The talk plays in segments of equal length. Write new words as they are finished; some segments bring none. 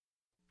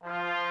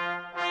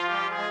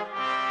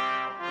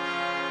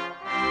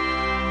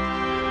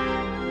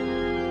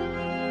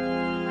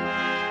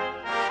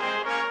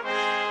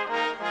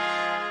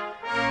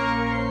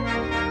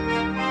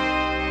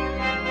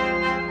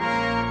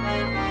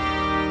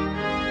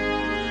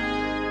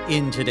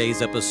In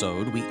today's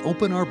episode, we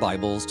open our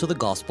Bibles to the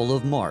Gospel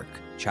of Mark,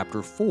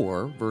 chapter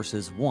 4,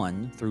 verses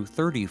 1 through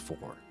 34.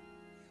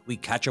 We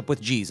catch up with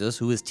Jesus,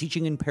 who is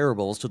teaching in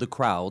parables to the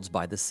crowds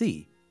by the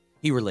sea.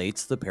 He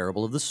relates the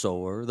parable of the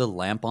sower, the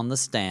lamp on the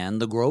stand,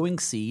 the growing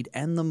seed,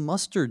 and the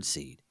mustard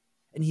seed.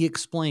 And he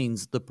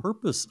explains the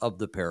purpose of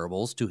the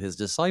parables to his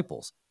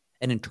disciples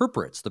and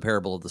interprets the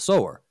parable of the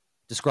sower,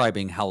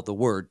 describing how the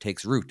word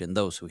takes root in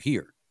those who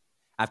hear.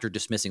 After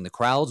dismissing the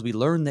crowds, we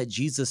learn that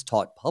Jesus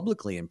taught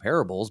publicly in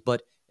parables,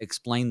 but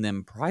explained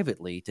them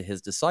privately to his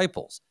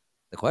disciples.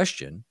 The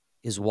question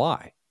is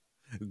why?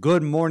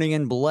 Good morning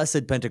and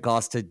blessed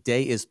Pentecost.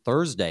 Today is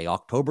Thursday,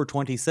 October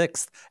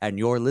 26th, and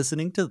you're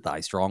listening to Thy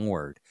Strong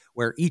Word,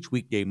 where each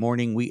weekday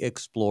morning we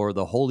explore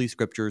the Holy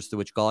Scriptures through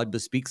which God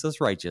bespeaks us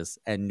righteous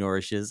and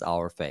nourishes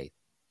our faith.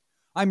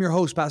 I'm your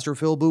host, Pastor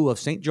Phil Boo of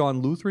St.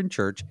 John Lutheran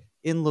Church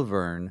in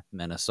Laverne,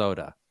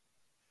 Minnesota.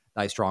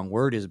 Thy Strong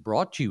Word is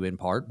brought to you in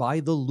part by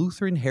the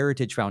Lutheran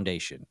Heritage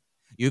Foundation.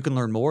 You can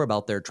learn more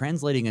about their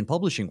translating and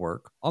publishing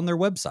work on their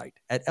website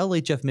at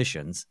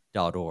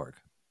lhfmissions.org.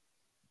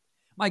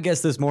 My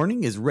guest this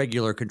morning is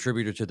regular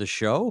contributor to the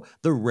show,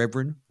 the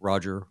Reverend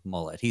Roger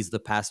Mullet. He's the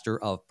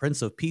pastor of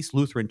Prince of Peace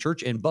Lutheran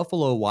Church in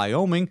Buffalo,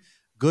 Wyoming.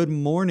 Good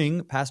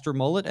morning, Pastor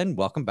Mullet, and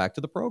welcome back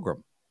to the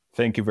program.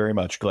 Thank you very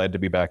much. Glad to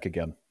be back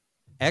again.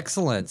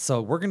 Excellent.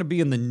 So we're going to be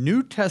in the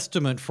New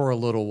Testament for a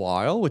little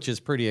while, which is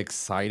pretty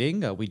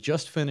exciting. We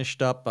just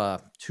finished up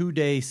a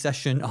 2-day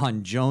session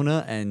on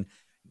Jonah, and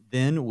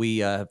then we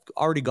have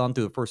already gone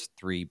through the first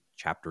 3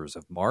 chapters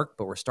of Mark,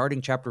 but we're starting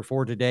chapter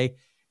 4 today.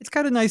 It's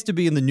kind of nice to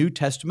be in the New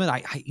Testament.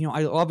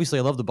 I obviously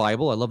I love the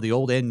Bible. I love the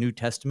Old and New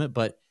Testament,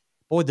 but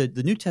boy,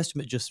 the New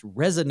Testament just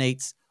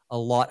resonates a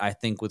lot, I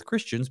think, with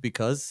Christians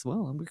because,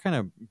 well, we're kind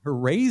of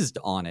raised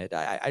on it.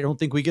 I don't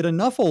think we get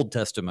enough Old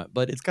Testament,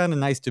 but it's kind of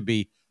nice to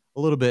be a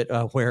little bit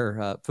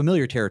where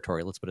familiar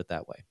territory, let's put it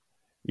that way.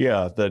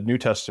 Yeah, the New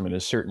Testament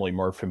is certainly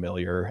more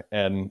familiar.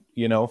 And,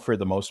 for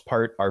the most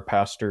part, our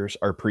pastors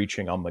are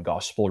preaching on the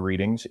gospel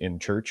readings in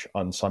church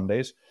on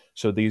Sundays.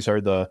 So these are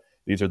the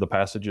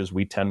passages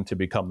we tend to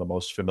become the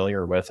most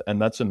familiar with.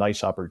 And that's a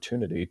nice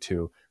opportunity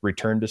to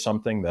return to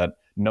something that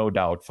no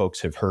doubt folks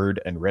have heard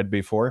and read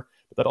before.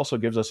 But that also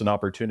gives us an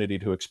opportunity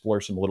to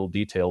explore some little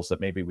details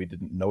that maybe we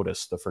didn't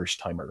notice the first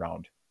time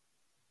around.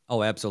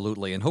 Oh,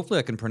 absolutely. And hopefully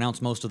I can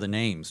pronounce most of the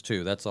names,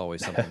 too. That's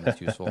always something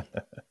that's useful.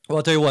 Well,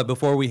 I'll tell you what,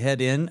 before we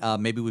head in,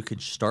 maybe we could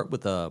start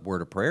with a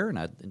word of prayer, and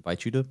I'd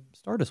invite you to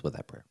start us with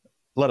that prayer.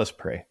 Let us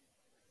pray.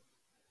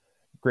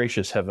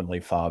 Gracious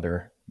Heavenly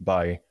Father,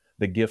 by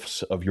the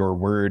gifts of your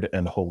Word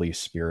and Holy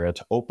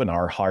Spirit, open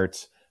our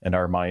hearts and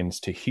our minds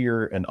to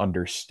hear and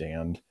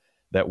understand,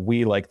 that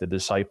we, like the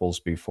disciples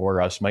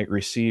before us, might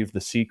receive the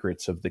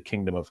secrets of the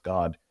kingdom of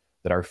God,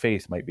 that our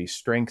faith might be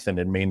strengthened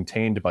and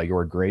maintained by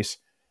your grace,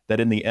 that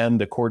in the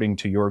end, according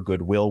to your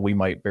good will, we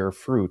might bear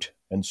fruit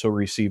and so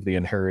receive the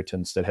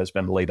inheritance that has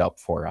been laid up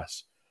for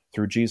us.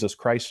 Through Jesus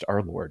Christ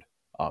our Lord.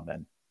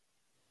 Amen.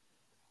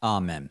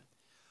 Amen.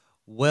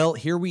 Well,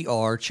 here we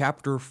are,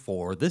 chapter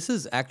 4. This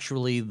is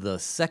actually the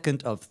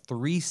second of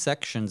 3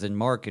 sections in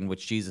Mark in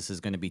which Jesus is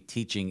going to be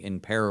teaching in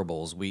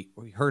parables. We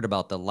heard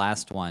about the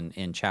last one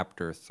in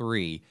chapter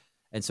 3,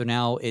 and so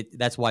now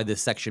that's why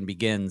this section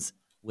begins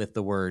with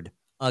the word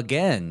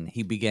again.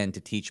 He began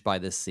to teach by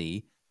the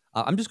sea.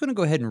 I'm just going to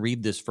go ahead and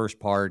read this first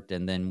part,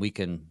 and then you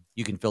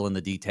can fill in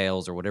the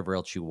details or whatever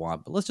else you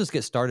want. But let's just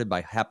get started by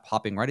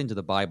hopping right into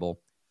the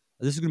Bible.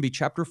 This is going to be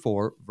chapter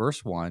 4,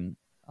 verse 1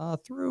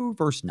 through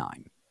verse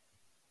 9.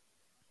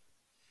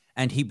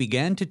 And he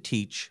began to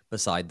teach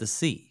beside the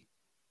sea,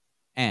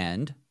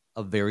 and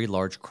a very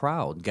large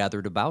crowd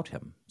gathered about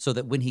him, so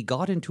that when he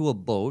got into a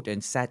boat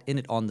and sat in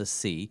it on the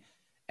sea,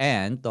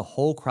 and the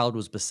whole crowd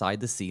was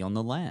beside the sea on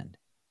the land,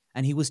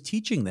 and he was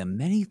teaching them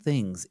many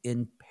things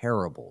in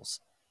parables.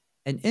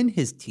 And in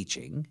his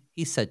teaching,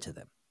 he said to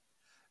them,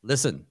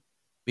 Listen,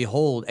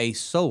 behold, a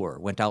sower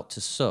went out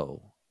to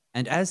sow,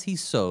 and as he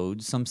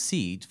sowed, some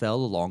seed fell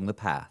along the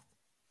path,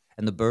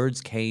 and the birds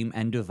came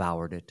and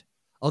devoured it.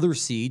 Other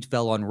seed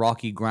fell on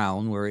rocky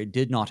ground where it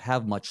did not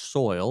have much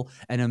soil,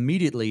 and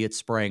immediately it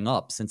sprang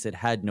up, since it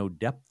had no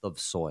depth of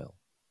soil.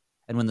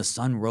 And when the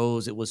sun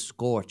rose, it was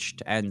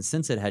scorched, and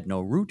since it had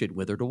no root, it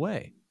withered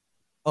away.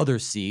 Other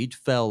seed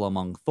fell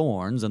among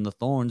thorns, and the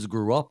thorns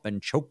grew up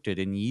and choked it,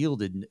 and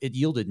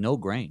yielded no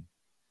grain.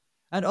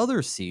 And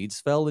other seeds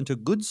fell into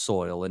good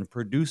soil and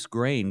produced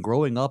grain,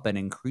 growing up and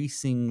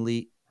increasing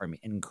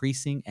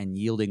and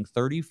yielding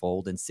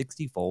 30-fold and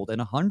 60-fold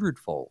and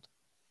 100-fold.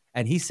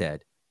 And he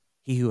said,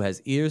 He who has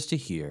ears to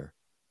hear,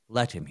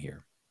 let him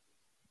hear.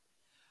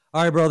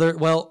 All right, brother.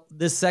 Well,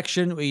 this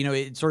section,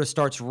 it sort of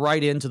starts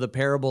right into the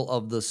parable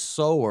of the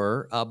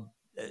sower,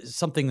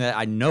 something that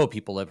I know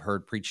people have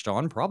heard preached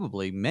on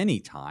probably many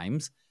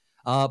times,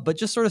 but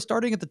just sort of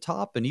starting at the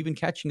top and even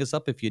catching us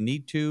up if you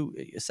need to,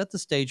 set the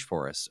stage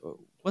for us.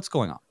 What's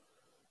going on?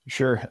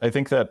 Sure. I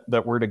think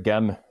that word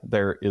again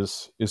there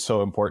is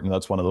so important.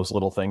 That's one of those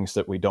little things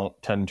that we don't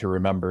tend to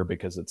remember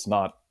because it's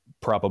not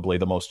probably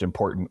the most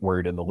important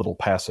word in the little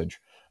passage.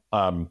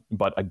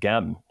 But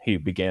again, he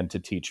began to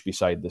teach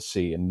beside the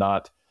sea, and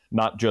not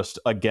just,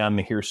 again,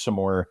 here's some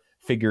more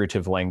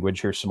figurative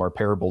language, here's some more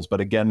parables, but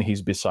again,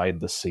 he's beside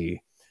the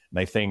sea. And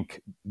I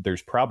think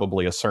there's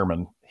probably a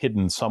sermon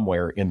hidden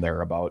somewhere in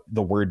there about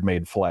the Word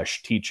made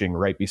flesh, teaching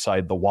right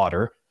beside the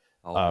water.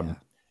 Oh, yeah. Um,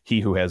 he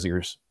who has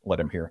ears, let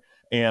him hear.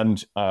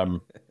 And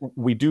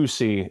we do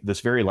see this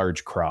very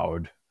large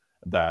crowd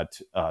that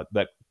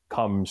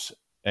comes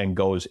and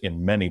goes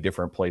in many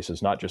different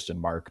places, not just in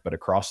Mark, but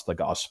across the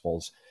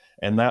Gospels.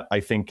 And that, I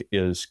think,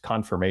 is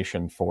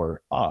confirmation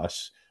for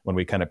us when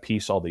we kind of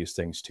piece all these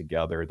things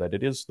together, that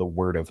it is the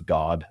Word of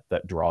God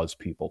that draws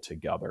people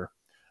together,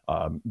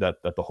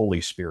 that the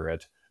Holy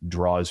Spirit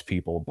draws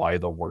people by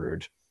the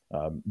Word.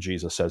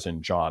 Jesus says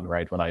in John,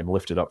 right, when I am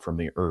lifted up from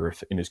the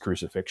earth in his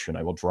crucifixion,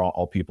 I will draw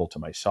all people to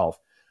myself.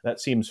 That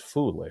seems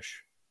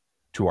foolish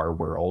to our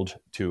world,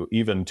 to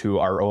even to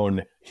our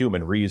own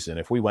human reason.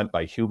 If we went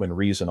by human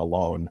reason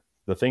alone,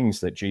 the things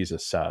that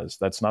Jesus says,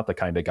 that's not the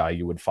kind of guy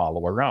you would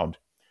follow around.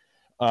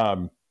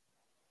 But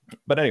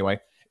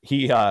anyway,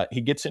 he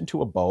gets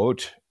into a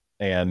boat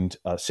and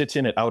sits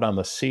in it out on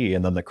the sea,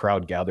 and then the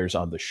crowd gathers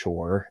on the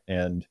shore.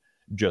 And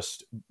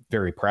just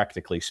very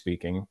practically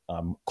speaking,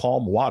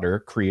 calm water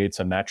creates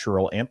a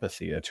natural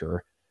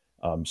amphitheater,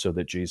 so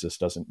that Jesus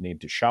doesn't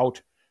need to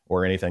shout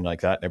or anything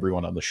like that.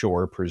 Everyone on the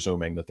shore,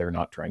 presuming that they're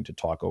not trying to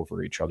talk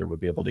over each other, would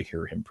be able to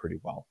hear him pretty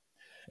well.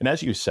 And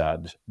as you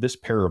said, this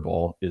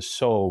parable is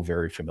so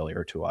very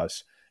familiar to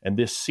us. And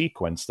this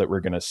sequence that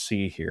we're going to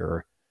see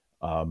here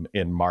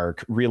in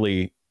Mark,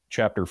 really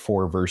chapter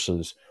 4,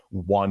 verses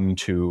 1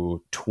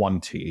 to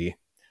 20,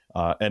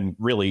 and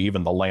really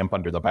even the lamp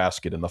under the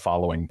basket in the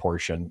following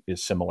portion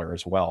is similar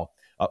as well,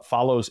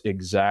 follows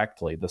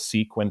exactly the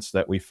sequence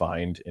that we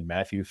find in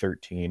Matthew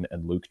 13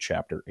 and Luke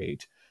chapter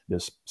 8.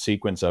 This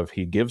sequence of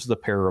he gives the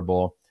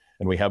parable,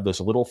 and we have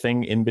this little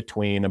thing in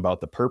between about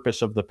the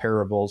purpose of the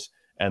parables,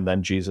 and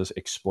then Jesus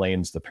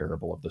explains the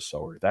parable of the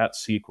sower. That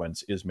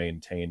sequence is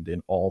maintained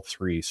in all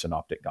three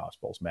synoptic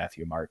gospels,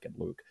 Matthew, Mark, and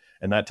Luke.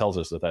 And that tells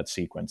us that that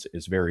sequence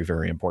is very,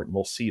 very important.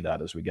 We'll see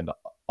that as we begin to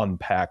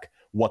unpack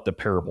what the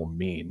parable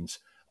means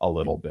a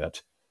little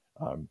bit.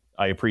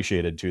 I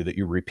appreciated, too, that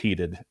you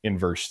repeated in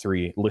verse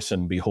 3,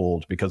 listen,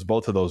 behold, because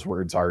both of those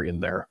words are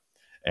in there.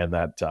 And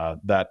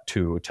that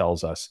too,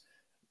 tells us,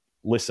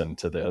 listen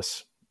to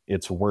this.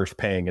 It's worth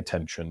paying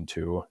attention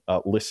to.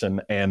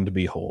 Listen and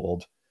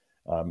behold.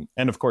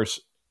 And of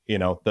course,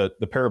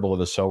 the parable of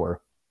the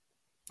sower,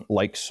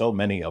 like so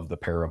many of the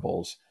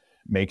parables,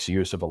 makes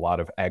use of a lot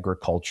of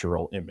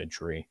agricultural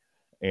imagery.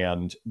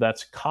 And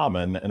that's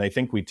common. And I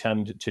think we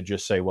tend to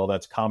just say, well,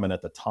 that's common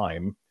at the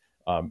time,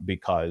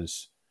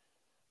 because,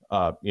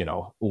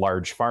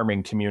 large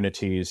farming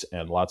communities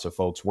and lots of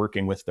folks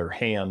working with their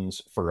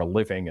hands for a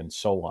living and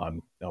so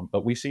on.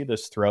 But we see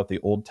this throughout the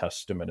Old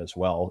Testament as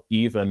well,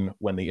 even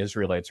when the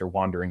Israelites are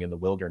wandering in the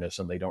wilderness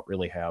and they don't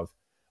really have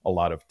a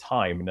lot of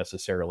time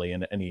necessarily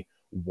in any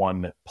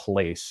one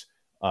place,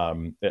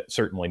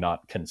 certainly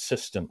not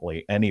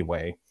consistently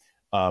anyway,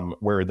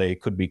 where they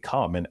could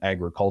become an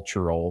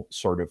agricultural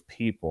sort of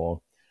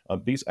people.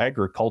 These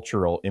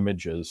agricultural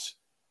images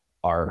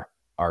are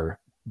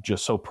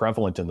just so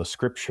prevalent in the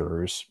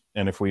scriptures.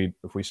 And if we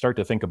start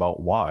to think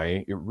about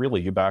why,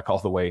 you back all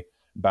the way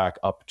back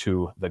up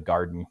to the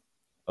Garden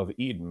of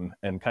Eden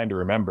and kind of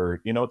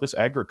remember, this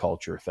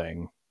agriculture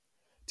thing,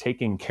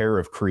 taking care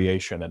of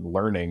creation and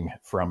learning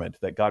from it,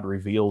 that God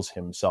reveals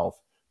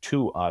himself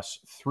to us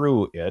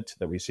through it,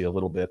 that we see a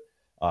little bit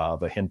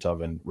of a hint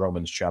of in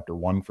Romans chapter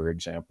 1, for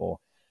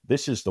example.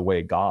 This is the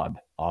way God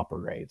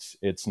operates.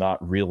 It's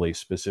not really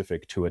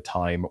specific to a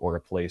time or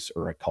a place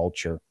or a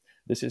culture.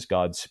 This is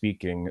God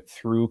speaking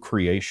through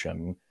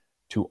creation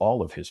to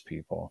all of his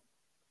people.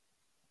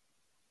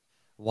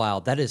 Wow,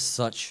 that is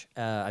such.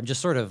 I'm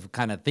just sort of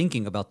kind of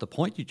thinking about the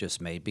point you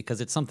just made,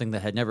 because it's something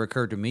that had never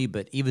occurred to me.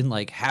 But even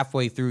like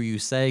halfway through you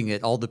saying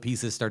it, all the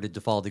pieces started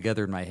to fall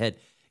together in my head.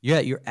 Yeah,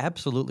 you're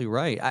absolutely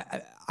right.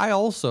 I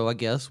also, I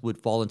guess,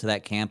 would fall into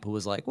that camp who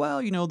was like,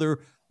 well, there are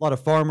a lot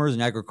of farmers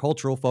and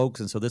agricultural folks,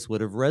 and so this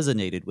would have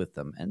resonated with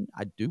them. And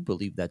I do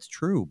believe that's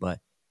true. But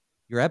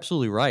you're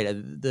absolutely right.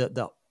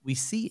 We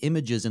see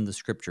images in the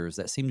scriptures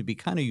that seem to be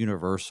kind of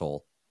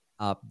universal.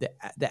 The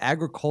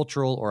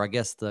agricultural, or I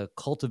guess the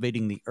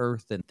cultivating the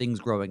earth and things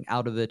growing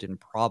out of it, and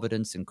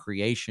providence and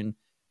creation.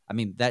 I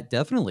mean, that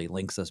definitely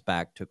links us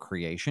back to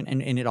creation,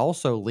 and it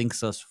also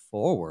links us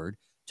forward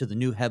to the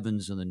new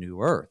heavens and the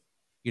new earth.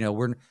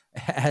 We're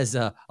as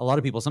a lot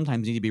of people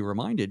sometimes need to be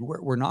reminded,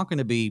 we're not going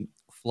to be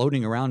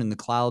floating around in the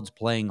clouds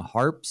playing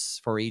harps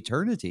for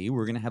eternity.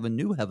 We're going to have a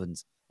new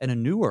heavens and a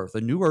new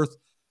earth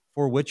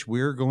for which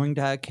we're going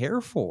to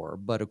care for,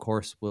 but of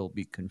course will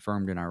be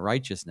confirmed in our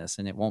righteousness,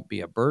 and it won't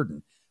be a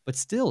burden. But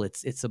still,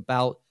 it's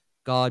about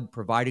God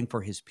providing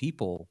for his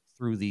people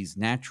through these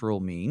natural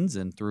means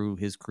and through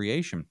his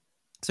creation.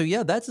 So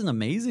yeah, that's an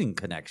amazing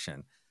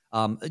connection.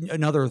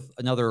 Another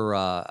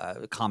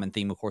common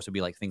theme, of course, would be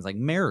like things like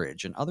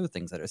marriage and other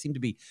things that seem to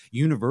be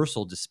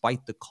universal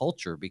despite the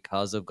culture,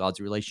 because of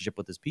God's relationship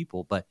with his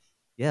people. But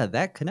Yeah,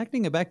 that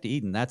connecting it back to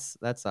Eden, that's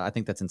I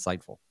think that's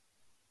insightful.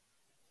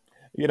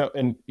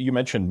 And you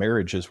mentioned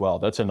marriage as well.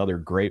 That's another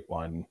great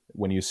one.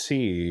 When you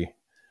see,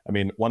 I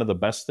mean, one of the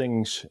best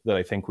things that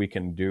I think we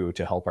can do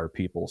to help our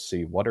people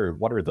see what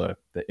are the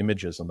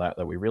images and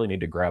that we really need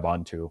to grab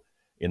onto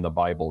in the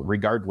Bible,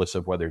 regardless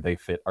of whether they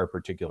fit our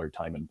particular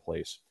time and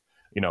place.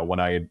 When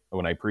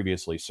I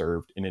previously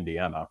served in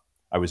Indiana,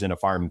 I was in a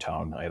farm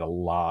town. I had a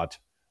lot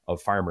of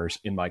farmers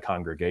in my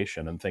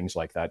congregation, and things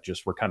like that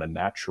just were kind of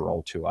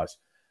natural to us.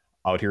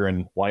 Out here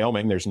in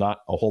Wyoming, there's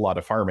not a whole lot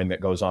of farming that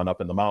goes on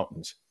up in the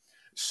mountains.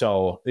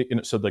 So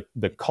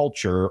the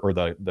culture or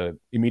the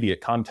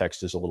immediate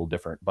context is a little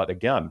different. But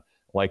again,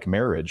 like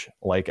marriage,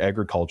 like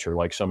agriculture,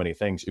 like so many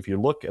things, if you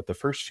look at the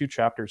first few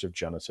chapters of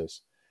Genesis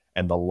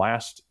and the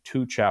last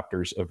two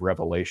chapters of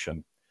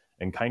Revelation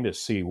and kind of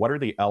see what are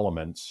the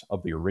elements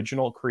of the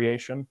original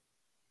creation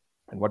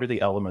and what are the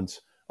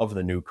elements of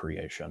the new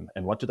creation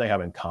and what do they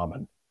have in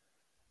common?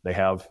 They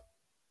have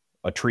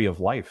a tree of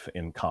life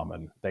in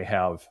common. They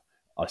have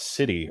a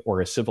city or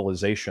a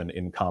civilization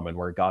in common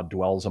where God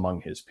dwells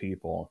among his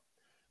people.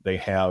 They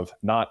have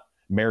not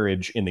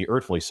marriage in the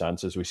earthly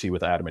sense, as we see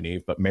with Adam and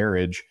Eve, but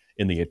marriage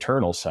in the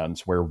eternal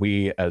sense, where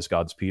we as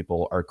God's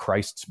people are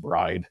Christ's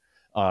bride,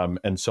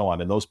 and so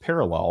on. And those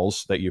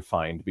parallels that you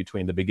find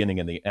between the beginning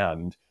and the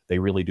end, they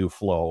really do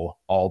flow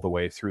all the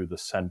way through the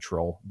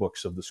central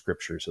books of the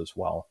scriptures as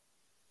well.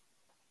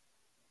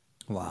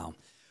 Wow.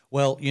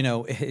 Well,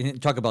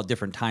 talk about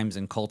different times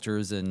and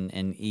cultures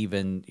and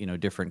even,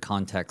 different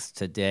contexts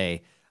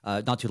today.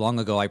 Not too long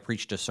ago, I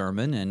preached a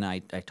sermon and I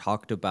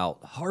talked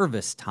about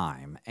harvest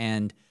time.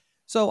 And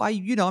so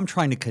I'm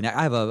trying to connect.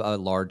 I have a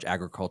large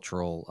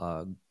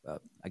agricultural,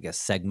 I guess,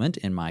 segment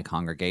in my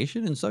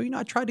congregation. And so,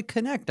 I tried to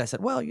connect. I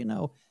said, well,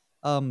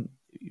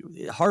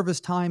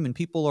 harvest time and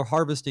people are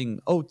harvesting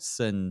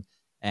oats and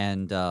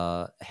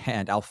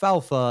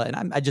alfalfa.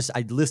 And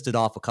I listed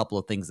off a couple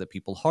of things that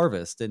people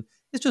harvest. And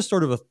it's just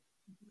sort of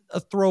a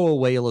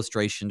throwaway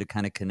illustration to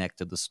kind of connect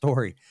to the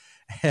story.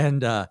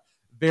 And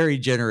very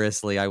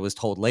generously, I was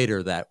told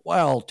later that,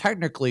 well,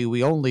 technically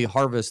we only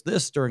harvest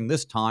this during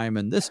this time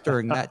and this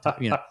during that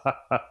time.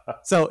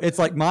 So it's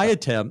like my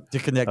attempt to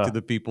connect to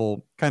the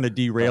people kind of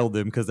derailed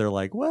them because they're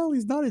like, well,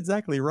 he's not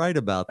exactly right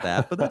about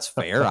that, but that's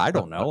fair. I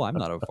don't know. I'm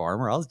not a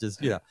farmer. I was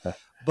just,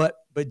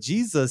 But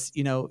Jesus,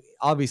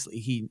 obviously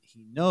he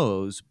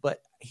knows, but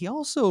he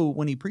also,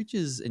 when he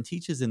preaches and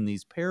teaches in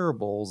these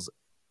parables,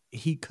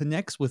 he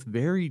connects with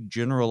very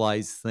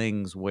generalized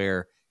things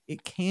where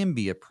it can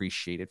be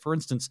appreciated. For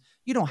instance,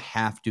 you don't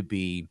have to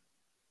be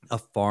a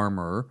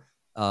farmer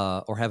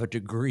or have a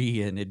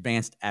degree in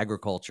advanced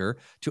agriculture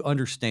to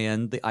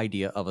understand the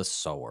idea of a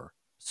sower,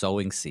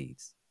 sowing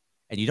seeds.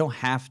 And you don't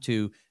have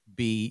to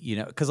be,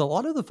 because a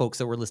lot of the folks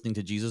that were listening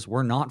to Jesus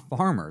were not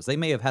farmers. They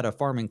may have had a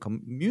farming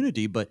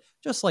community, but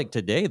just like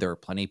today, there are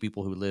plenty of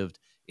people who lived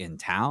in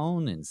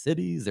town, in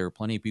cities. There are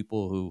plenty of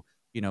people who,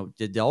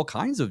 did all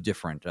kinds of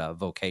different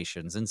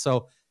vocations. And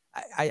so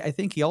I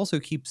think he also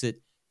keeps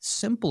it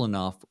simple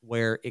enough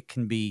where it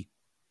can be,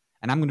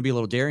 and I'm going to be a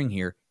little daring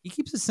here, he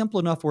keeps it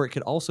simple enough where it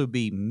could also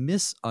be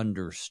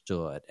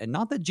misunderstood. And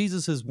not that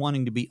Jesus is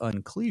wanting to be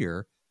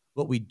unclear,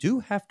 but we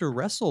do have to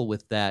wrestle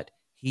with that.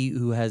 He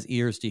who has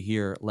ears to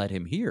hear, let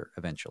him hear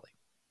eventually.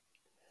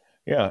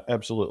 Yeah,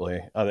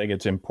 absolutely. I think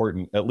it's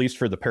important, at least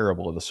for the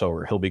parable of the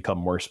sower. He'll become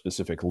more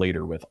specific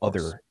later with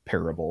other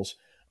parables.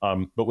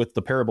 But with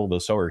the parable of the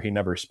sower, he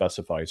never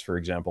specifies, for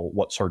example,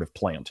 what sort of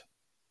plant.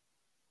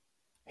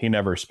 He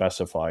never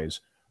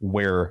specifies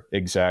where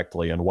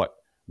exactly and what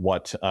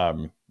what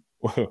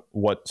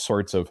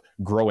sorts of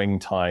growing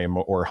time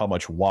or how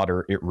much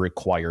water it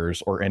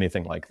requires or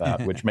anything like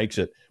that, which makes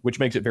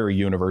it very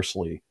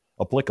universally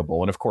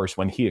applicable. And of course,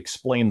 when he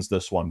explains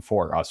this one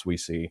for us, we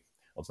see,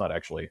 well, it's not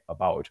actually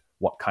about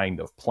what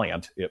kind of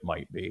plant it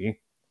might be.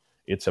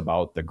 It's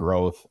about the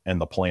growth and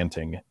the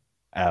planting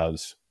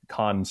as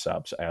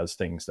concepts, as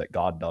things that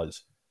God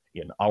does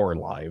in our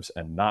lives,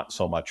 and not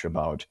so much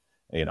about,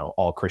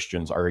 all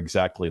Christians are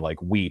exactly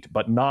like wheat,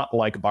 but not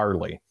like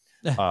barley.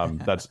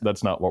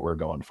 That's not what we're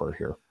going for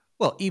here.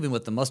 Well, even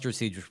with the mustard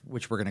seed,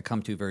 which we're going to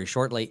come to very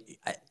shortly,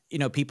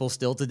 people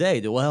still today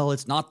do, well,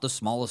 it's not the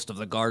smallest of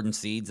the garden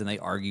seeds, and they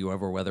argue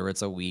over whether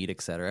it's a weed, et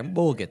cetera. And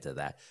we'll get to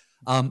that.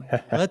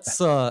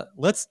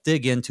 Let's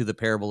dig into the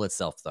parable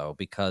itself, though,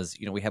 because,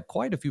 we have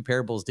quite a few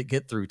parables to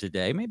get through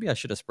today. Maybe I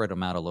should have spread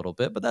them out a little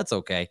bit, but that's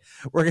okay.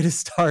 We're going to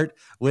start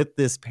with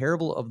this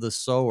parable of the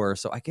sower.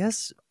 So I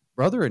guess,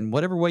 brother, in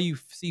whatever way you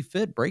see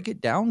fit, break it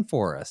down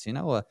for us.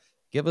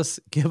 Give us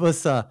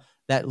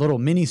that little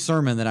mini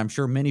sermon that I'm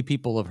sure many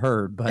people have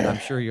heard, but I'm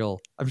sure you'll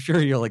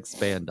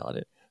expand on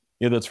it.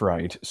 Yeah, that's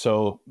right.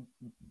 So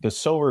the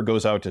sower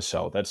goes out to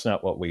sow. That's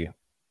not what we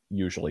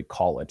usually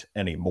call it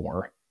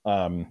anymore.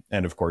 And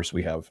of course,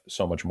 we have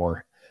so much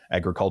more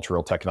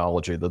agricultural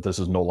technology that this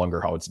is no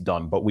longer how it's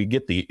done, but we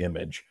get the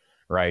image,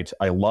 right?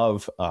 I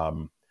love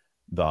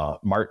the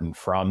Martin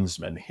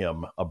Franzmann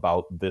hymn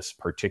about this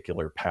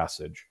particular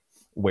passage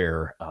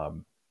where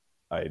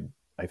I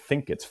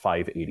think it's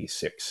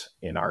 586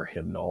 in our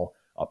hymnal,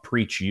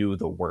 preach you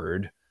the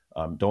word.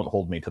 Don't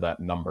hold me to that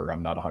number.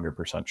 I'm not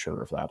 100%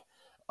 sure of that.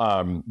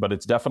 But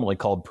it's definitely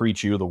called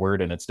Preach You the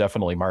Word, and it's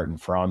definitely Martin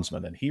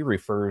Franzmann. And he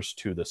refers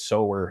to the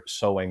sower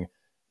sowing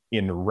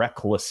in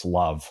reckless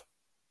love,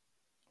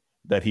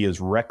 that he is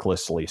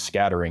recklessly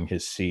scattering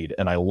his seed.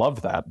 And I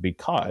love that,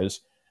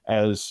 because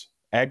as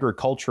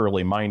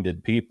agriculturally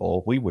minded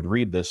people, we would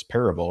read this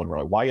parable and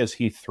we're like, why is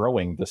he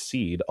throwing the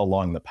seed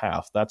along the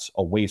path? That's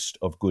a waste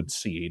of good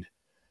seed.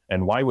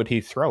 And why would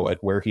he throw it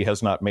where he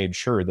has not made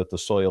sure that the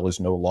soil is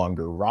no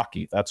longer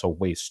rocky? That's a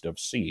waste of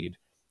seed,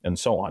 and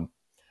so on.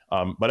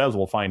 But as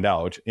we'll find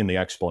out in the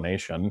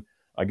explanation,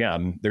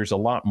 again, there's a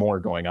lot more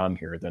going on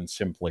here than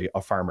simply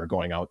a farmer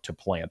going out to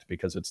plant,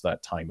 because it's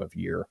that time of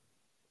year.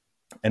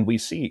 And we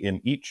see in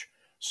each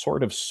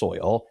sort of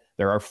soil,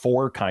 there are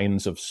 4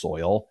 kinds of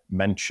soil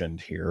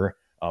mentioned here.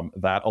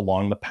 That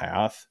along the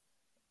path,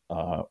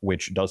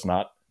 which does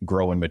not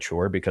grow and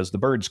mature because the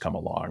birds come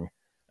along.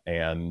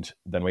 And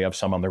then we have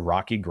some on the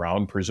rocky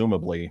ground,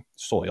 presumably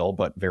soil,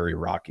 but very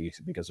rocky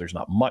because there's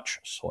not much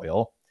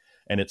soil.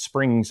 And it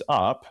springs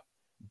up,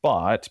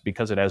 but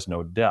because it has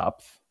no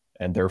depth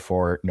and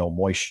therefore no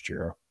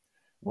moisture,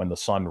 when the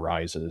sun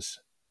rises,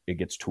 it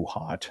gets too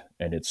hot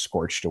and it's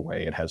scorched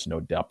away. It has no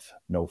depth,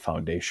 no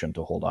foundation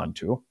to hold on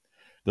to.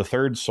 The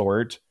third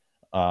sort,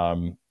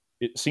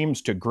 it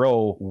seems to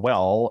grow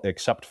well,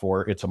 except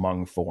for it's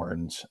among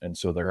thorns. And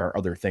so there are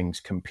other things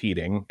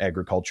competing,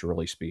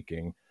 agriculturally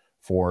speaking,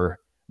 for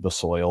the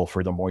soil,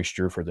 for the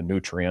moisture, for the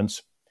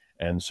nutrients.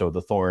 And so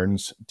the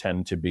thorns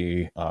tend to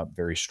be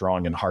very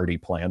strong and hardy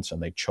plants,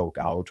 and they choke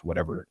out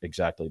whatever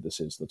exactly this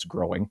is that's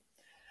growing.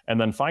 And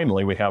then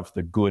finally, we have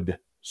the good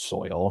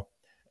soil,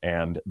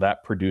 and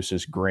that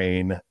produces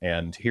grain.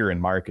 And here in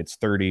Mark, it's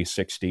 30,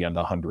 60, and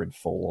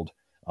 100-fold.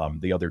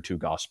 The other 2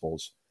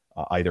 Gospels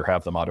either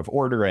have them out of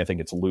order. I think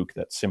it's Luke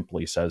that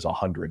simply says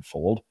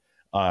 100-fold.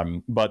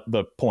 But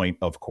the point,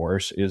 of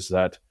course, is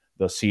that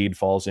the seed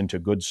falls into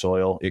good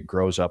soil. It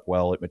grows up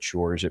well. It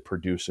matures. It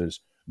produces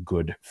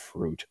good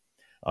fruit.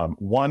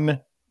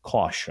 One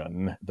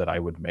caution that I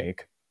would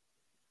make,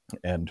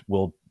 and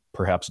we'll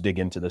perhaps dig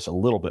into this a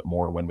little bit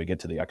more when we get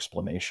to the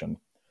explanation.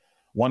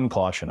 One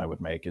caution I would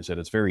make is that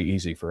it's very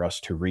easy for us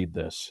to read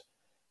this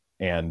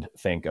and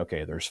think,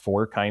 okay, there's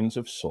 4 kinds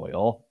of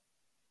soil,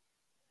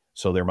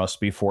 so there must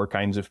be 4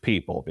 kinds of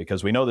people,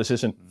 because we know this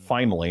isn't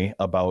finally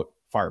about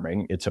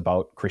farming. It's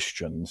about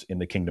Christians in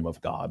the kingdom of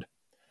God.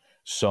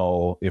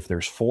 So if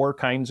there's 4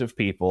 kinds of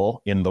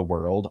people in the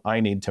world, I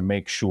need to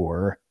make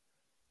sure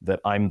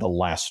that I'm the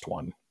last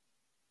one,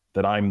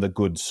 that I'm the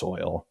good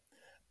soil.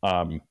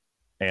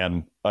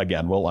 And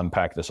again, we'll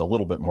unpack this a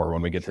little bit more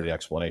when we get to the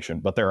explanation,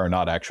 but there are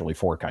not actually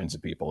 4 kinds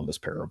of people in this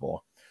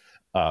parable.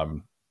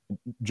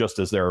 Just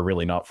as there are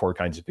really not 4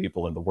 kinds of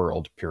people in the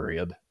world,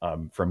 period.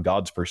 From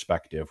God's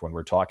perspective, when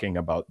we're talking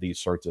about these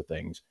sorts of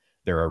things,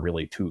 there are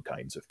really 2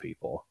 kinds of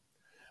people.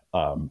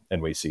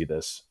 And we see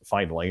this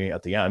finally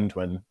at the end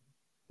when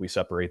we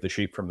separate the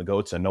sheep from the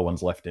goats and no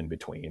one's left in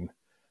between.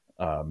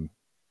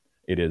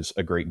 It is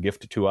a great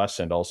gift to us,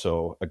 and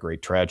also a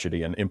great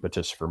tragedy and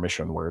impetus for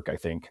mission work, I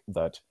think,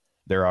 that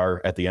there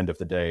are, at the end of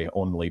the day,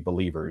 only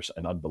believers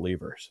and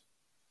unbelievers.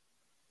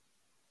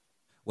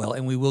 Well,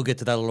 and we will get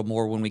to that a little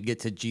more when we get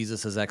to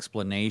Jesus's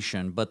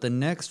explanation. But the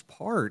next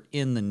part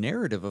in the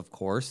narrative, of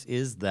course,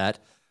 is that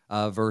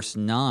verse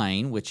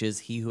 9, which is,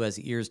 he who has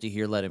ears to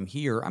hear, let him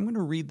hear. I'm going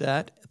to read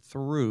that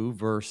through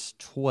verse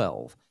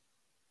 12.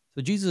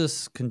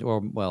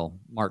 So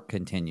Mark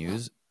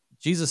continues.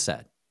 Jesus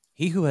said,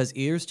 he who has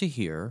ears to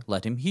hear,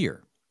 let him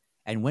hear.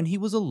 And when he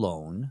was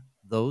alone,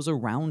 those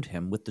around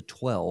him with the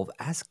 12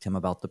 asked him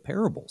about the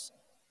parables.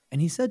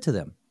 And he said to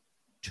them,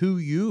 to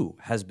you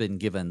has been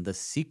given the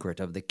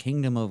secret of the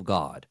kingdom of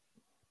God.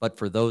 But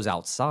for those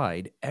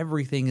outside,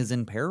 everything is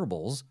in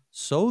parables,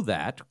 so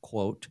that,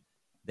 quote,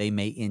 they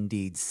may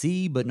indeed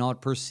see but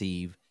not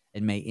perceive,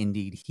 and may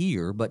indeed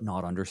hear but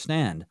not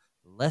understand,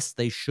 lest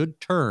they should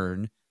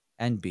turn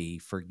and be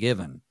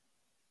forgiven.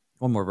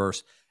 One more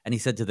verse. And he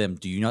said to them,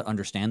 do you not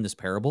understand this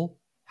parable?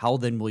 How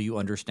then will you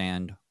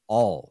understand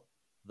all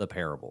the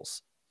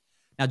parables?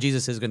 Now,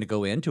 Jesus is going to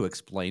go in to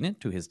explain it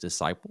to his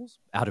disciples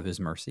out of his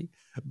mercy.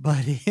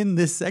 But in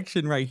this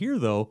section right here,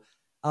 though,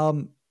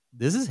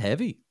 this is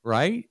heavy,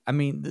 right? I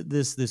mean,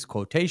 this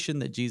quotation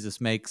that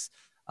Jesus makes,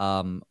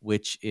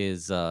 which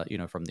is,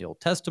 from the Old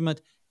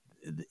Testament,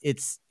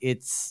 it's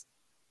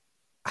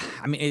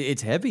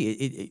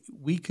heavy.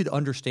 We could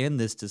understand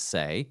this to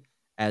say,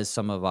 as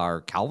some of our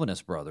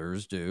Calvinist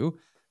brothers do,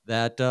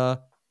 that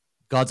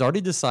God's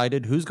already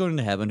decided who's going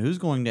to heaven, who's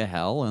going to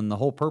hell, and the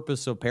whole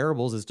purpose of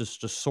parables is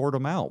just to sort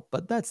them out.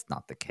 But that's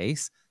not the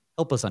case.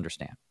 Help us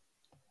understand.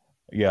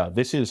 Yeah,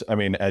 this is,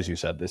 as you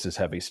said, this is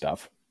heavy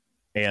stuff.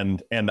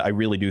 And I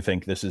really do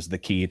think this is the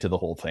key to the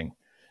whole thing.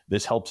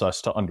 This helps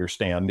us to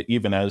understand,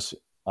 even as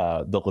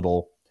the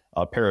little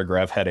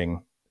paragraph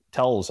heading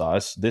tells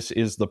us, this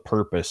is the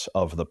purpose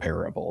of the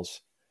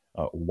parables.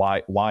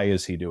 Why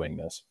is he doing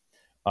this?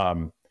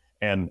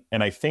 And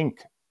I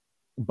think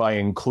by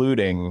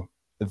including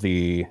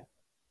this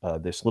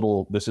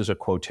is a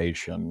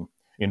quotation.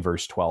 in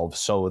verse 12,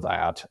 so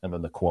that, and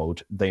then the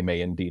quote, they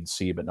may indeed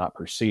see but not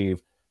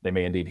perceive, they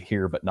may indeed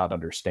hear but not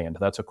understand.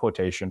 That's a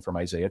quotation from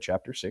Isaiah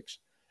chapter 6,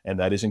 and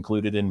that is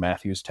included in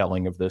Matthew's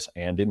telling of this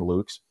and in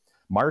Luke's.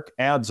 Mark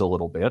adds a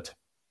little bit,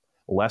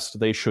 lest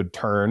they should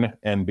turn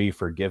and be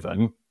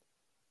forgiven,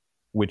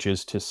 which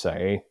is to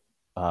say,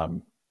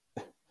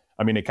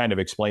 it kind of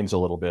explains a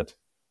little bit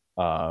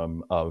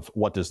of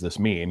what does this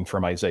mean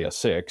from Isaiah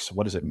 6.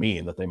 What does it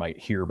mean that they might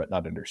hear but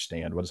not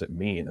understand? What does it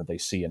mean that they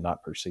see and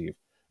not perceive?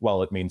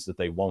 Well, it means that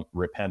they won't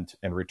repent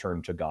and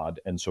return to God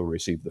and so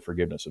receive the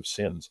forgiveness of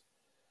sins.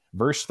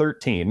 Verse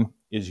 13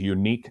 is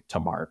unique to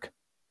Mark,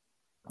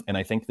 and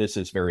I think this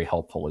is very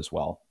helpful as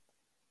well.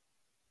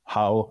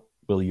 How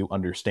will you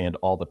understand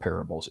all the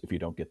parables if you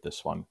don't get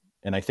this one?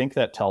 And I think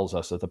that tells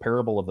us that the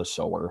parable of the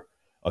sower,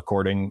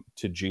 according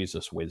to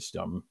Jesus'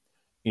 wisdom,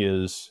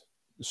 is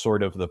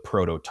sort of the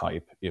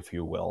prototype, if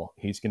you will.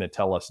 He's going to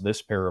tell us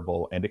this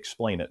parable and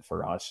explain it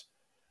for us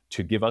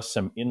to give us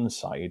some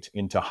insight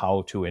into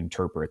how to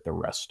interpret the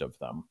rest of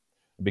them.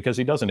 Because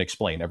he doesn't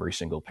explain every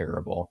single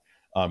parable.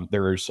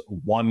 There's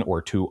one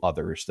or two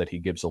others that he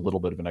gives a little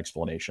bit of an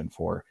explanation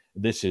for.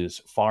 This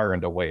is far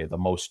and away the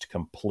most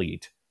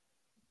complete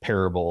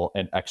parable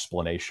and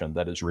explanation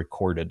that is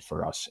recorded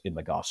for us in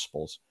the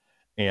Gospels.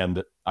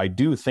 And I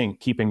do think,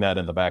 keeping that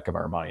in the back of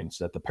our minds,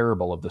 that the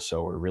parable of the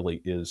sower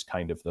really is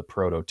kind of the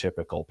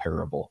prototypical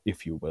parable,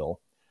 if you will,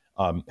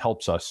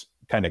 helps us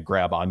kind of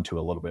grab onto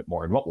a little bit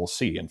more. And what we'll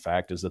see, in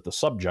fact, is that the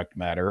subject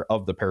matter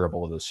of the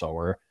parable of the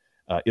sower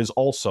is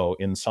also,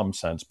 in some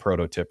sense,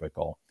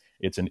 prototypical.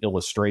 It's an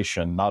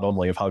illustration not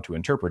only of how to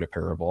interpret a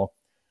parable,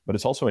 but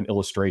it's also an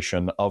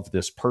illustration of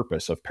this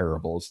purpose of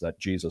parables that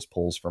Jesus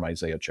pulls from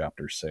Isaiah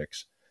chapter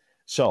 6.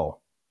 So,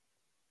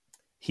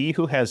 he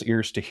who has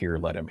ears to hear,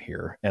 let him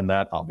hear. And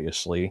that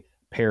obviously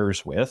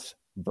pairs with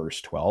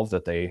verse 12,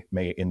 that they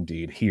may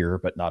indeed hear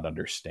but not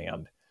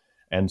understand.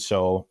 And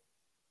so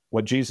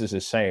what Jesus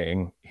is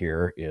saying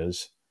here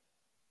is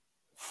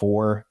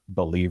for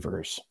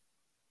believers.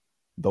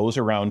 Those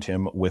around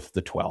him with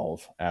the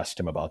 12 asked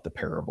him about the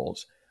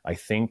parables. I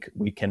think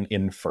we can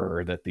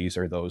infer that these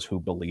are those who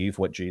believe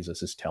what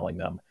Jesus is telling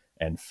them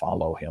and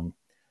follow him.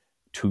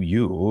 To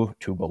you,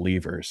 to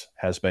believers,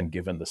 has been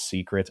given the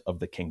secret of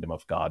the kingdom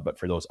of God. But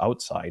for those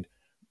outside,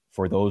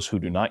 for those who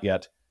do not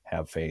yet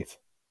have faith,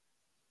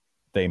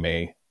 they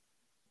may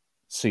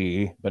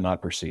see but not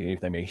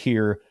perceive. They may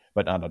hear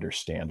but not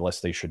understand,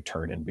 lest they should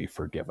turn and be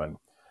forgiven.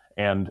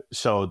 And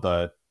so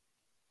the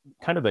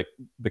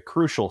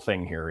crucial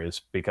thing here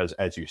is, because,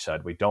 as you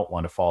said, we don't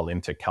want to fall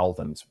into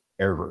Calvin's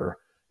error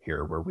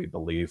here, where we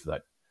believe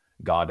that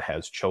God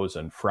has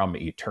chosen from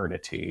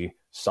eternity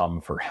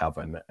some for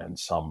heaven and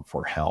some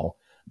for hell,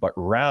 but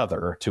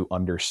rather to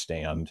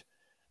understand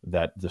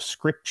that the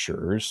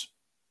scriptures,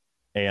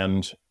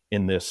 and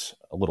in this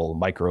little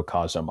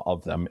microcosm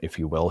of them, if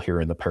you will, here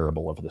in the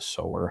parable of the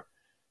sower,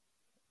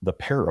 the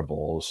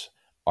parables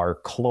are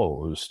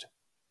closed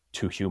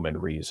to human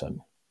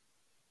reason.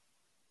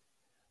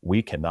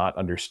 We cannot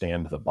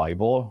understand the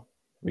Bible,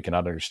 we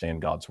cannot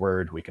understand God's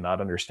word, we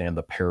cannot understand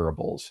the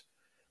parables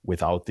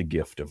without the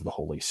gift of the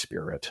Holy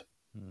Spirit.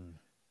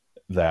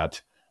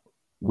 That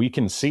we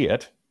can see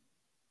it,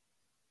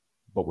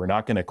 but we're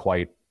not going to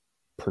quite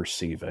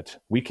perceive it.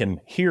 We can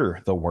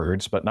hear the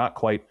words, but not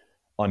quite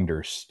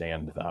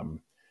understand them.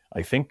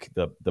 I think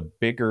the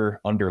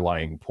bigger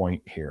underlying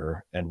point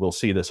here, and we'll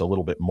see this a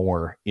little bit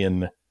more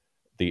in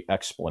the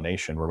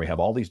explanation, where we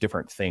have all these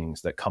different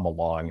things that come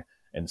along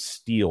and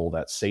steal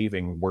that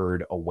saving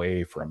word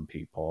away from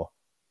people,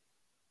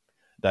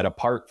 that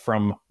apart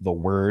from the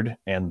word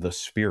and the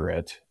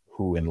Spirit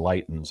who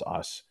enlightens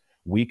us,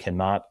 we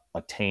cannot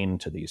attain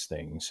to these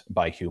things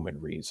by human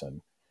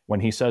reason. When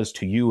he says,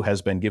 to you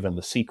has been given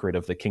the secret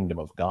of the kingdom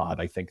of God,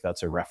 I think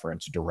that's a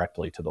reference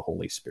directly to the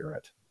Holy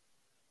Spirit.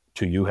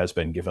 To you has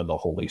been given the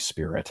Holy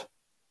Spirit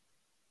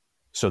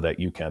so that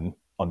you can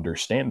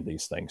understand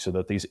these things, so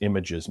that these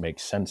images make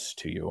sense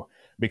to you.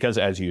 Because,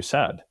 as you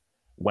said,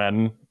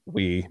 when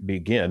we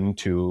begin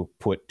to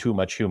put too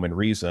much human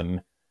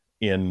reason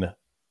in,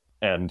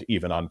 and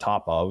even on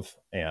top of,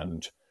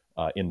 and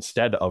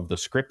instead of the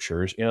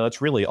scriptures,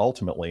 that's really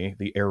ultimately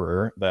the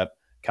error that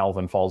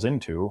Calvin falls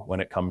into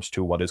when it comes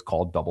to what is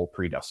called double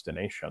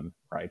predestination,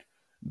 right?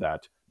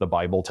 That the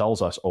Bible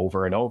tells us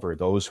over and over,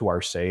 those who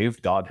are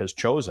saved, God has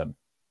chosen.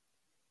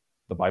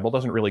 The Bible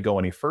doesn't really go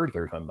any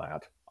further than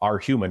that. Our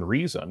human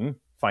reason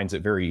finds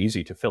it very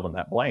easy to fill in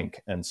that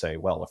blank and say,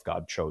 well, if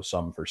God chose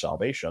some for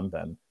salvation,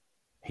 then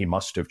he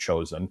must have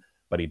chosen,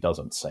 but he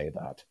doesn't say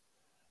that.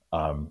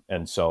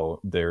 And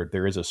so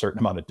there is a certain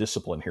amount of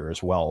discipline here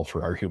as well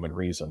for our human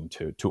reason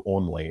to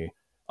only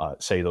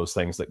say those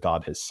things that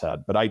God has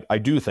said. But I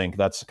do think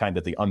that's kind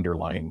of the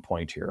underlying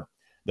point here,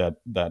 that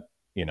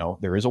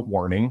there is a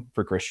warning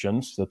for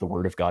Christians that the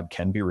word of God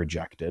can be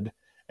rejected.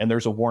 And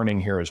there's a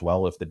warning here as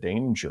well of the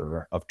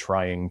danger of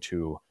trying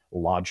to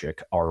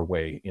logic our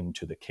way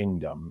into the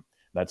kingdom.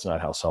 That's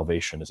not how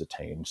salvation is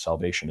attained.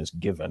 Salvation is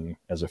given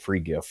as a free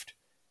gift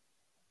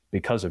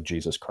because of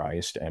Jesus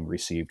Christ and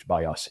received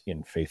by us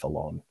in faith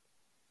alone.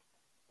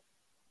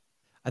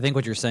 I think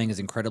what you're saying is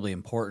incredibly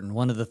important.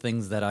 One of the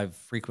things that I've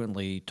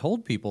frequently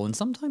told people, and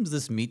sometimes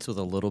this meets with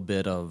a little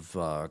bit of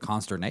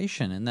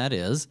consternation, and that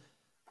is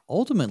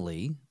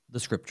ultimately the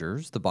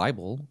scriptures, the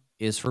Bible,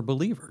 is for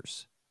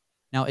believers.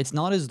 Now, it's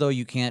not as though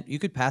you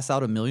could pass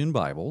out a million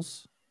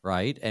Bibles,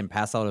 right? And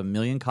pass out a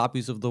million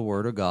copies of the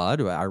Word of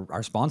God.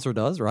 Our sponsor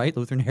does, right?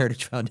 Lutheran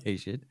Heritage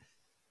Foundation.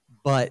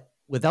 But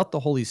without the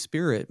Holy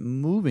Spirit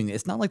moving,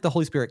 it's not like the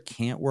Holy Spirit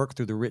can't work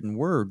through the written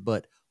word,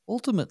 but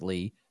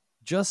ultimately,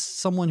 just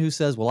someone who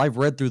says, well, I've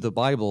read through the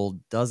Bible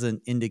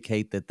doesn't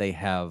indicate that they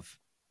have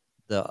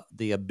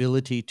the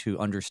ability to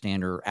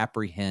understand or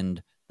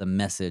apprehend the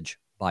message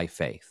by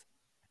faith.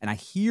 And I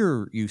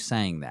hear you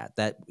saying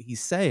that he's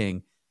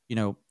saying,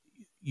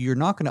 you're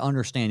not going to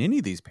understand any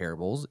of these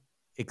parables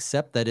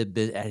except that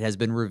it has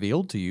been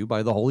revealed to you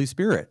by the Holy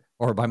Spirit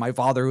or by my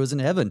Father who is in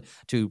heaven,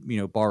 to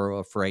borrow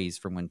a phrase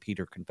from when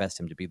Peter confessed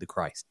him to be the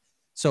Christ.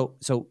 So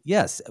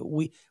yes,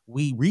 we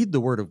read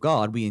the Word of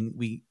God,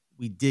 we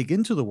dig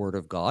into the Word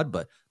of God,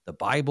 but the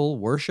Bible,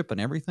 worship, and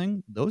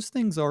everything, those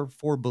things are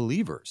for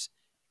believers.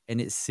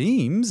 And it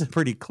seems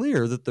pretty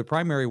clear that the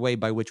primary way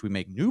by which we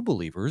make new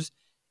believers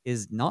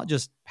is not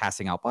just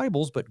passing out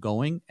Bibles, but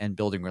going and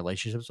building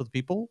relationships with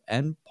people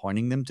and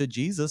pointing them to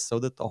Jesus so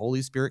that the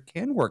Holy Spirit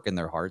can work in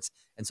their hearts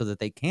and so that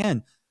they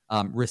can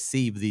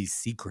receive these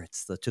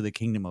secrets to the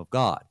kingdom of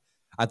God.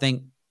 I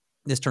think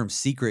this term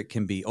secret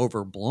can be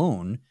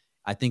overblown.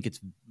 I think it's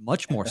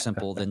much more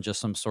simple than just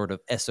some sort of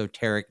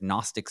esoteric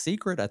Gnostic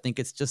secret. I think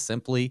it's just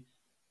simply,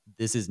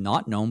 this is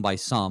not known by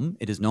some,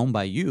 it is known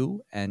by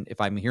you. And if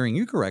I'm hearing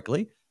you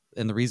correctly,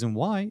 and the reason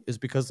why is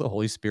because the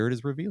Holy Spirit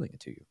is revealing it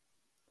to you.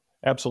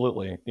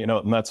 Absolutely.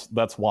 And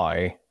that's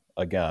why,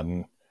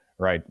 again,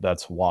 right?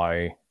 That's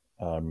why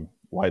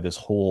this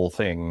whole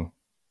thing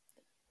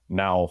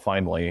now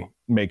finally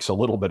makes a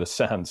little bit of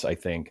sense, I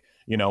think.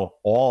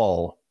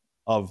 All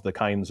of the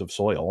kinds of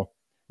soil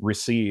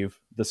receive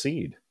the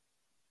seed.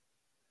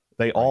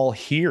 They all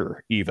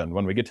hear, even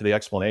when we get to the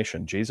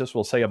explanation. Jesus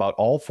will say about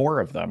all four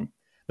of them,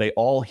 they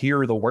all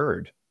hear the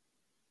word.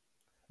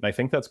 And I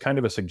think that's kind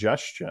of a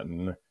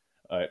suggestion,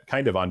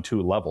 kind of on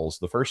two levels.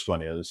 The first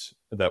one is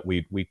that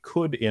we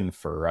could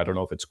infer, I don't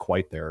know if it's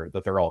quite there,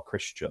 that they're all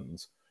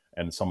Christians,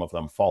 and some of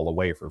them fall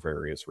away for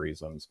various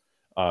reasons.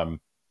 But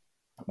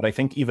I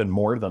think even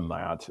more than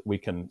that, we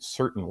can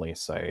certainly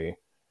say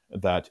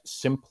that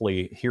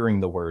simply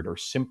hearing the word or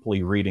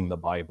simply reading the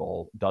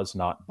Bible does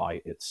not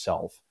by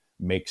itself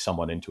make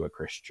someone into a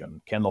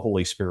Christian. Can the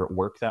Holy Spirit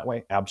work that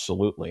way?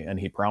 Absolutely. And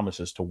he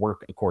promises to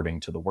work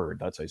according to the word.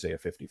 That's Isaiah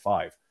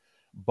 55.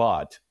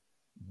 But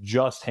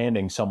just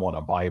handing someone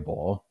a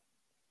Bible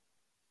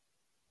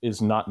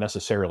is not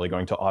necessarily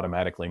going to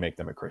automatically make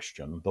them a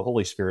Christian. The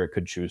Holy Spirit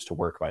could choose to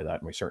work by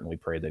that, and we certainly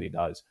pray that he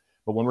does.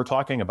 But when we're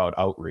talking about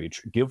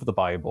outreach, give the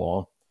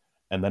Bible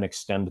and then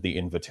extend the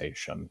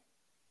invitation.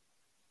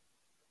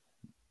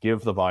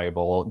 Give the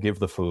Bible, give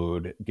the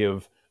food,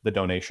 give the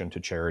donation to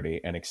charity,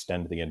 and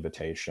extend the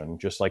invitation,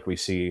 just like we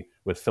see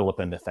with Philip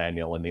and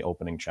Nathanael in the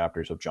opening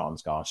chapters of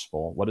John's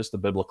Gospel. What is the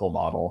biblical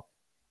model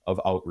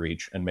of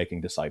outreach and making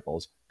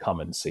disciples?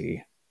 Come and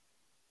see.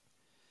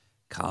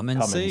 Come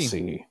and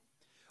see.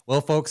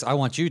 Well, folks, I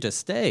want you to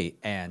stay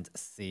and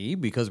see,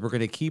 because we're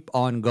going to keep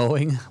on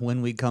going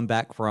when we come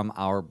back from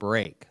our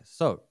break.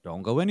 So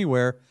don't go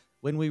anywhere.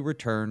 When we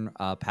return,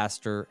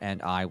 Pastor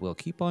and I will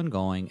keep on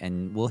going,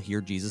 and we'll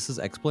hear Jesus'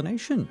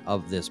 explanation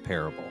of this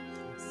parable.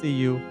 See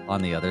you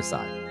on the other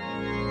side.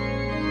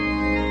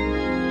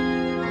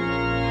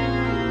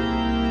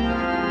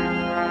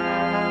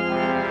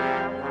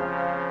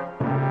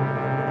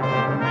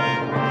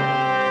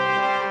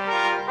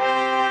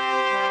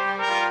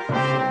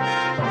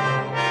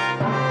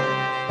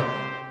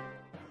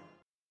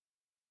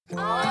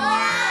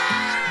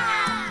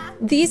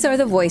 These are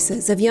the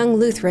voices of young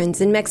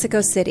Lutherans in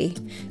Mexico City,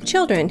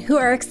 children who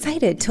are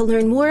excited to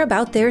learn more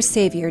about their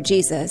Savior,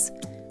 Jesus.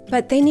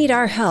 But they need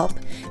our help,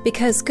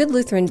 because good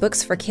Lutheran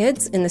books for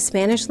kids in the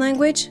Spanish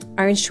language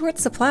are in short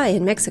supply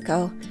in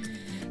Mexico.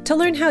 To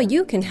learn how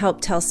you can help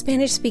tell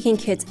Spanish-speaking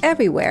kids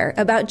everywhere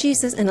about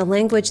Jesus in a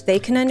language they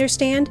can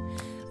understand,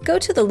 go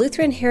to the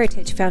Lutheran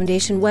Heritage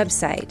Foundation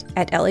website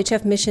at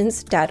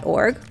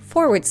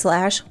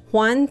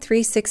lhfmissions.org/Juan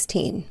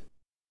 316.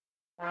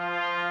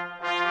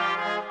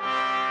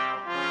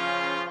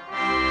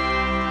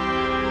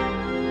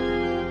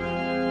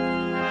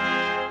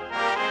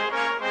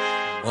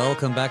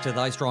 Welcome back to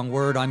Thy Strong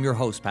Word. I'm your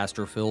host,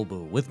 Pastor Phil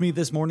Boo. With me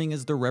this morning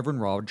is the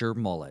Reverend Roger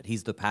Mullet.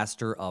 He's the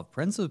pastor of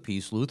Prince of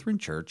Peace Lutheran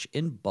Church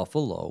in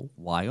Buffalo,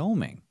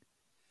 Wyoming.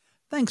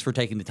 Thanks for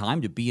taking the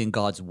time to be in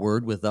God's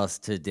Word with us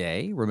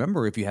today.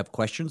 Remember, if you have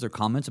questions or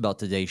comments about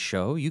today's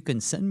show, you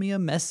can send me a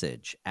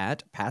message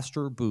at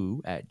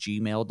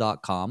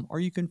pastorboo@gmail.com, or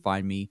you can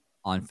find me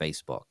on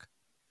Facebook.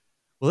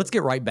 Well, let's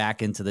get right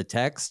back into the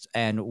text.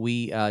 And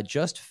we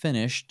just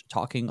finished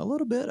talking a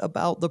little bit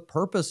about the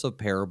purpose of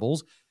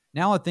parables.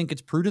 Now I think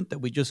it's prudent that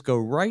we just go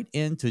right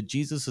into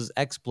Jesus's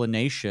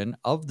explanation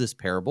of this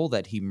parable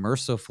that he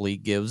mercifully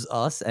gives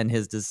us and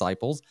his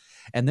disciples.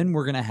 And then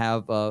we're going to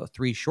have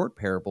three short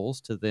parables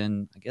to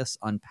then, I guess,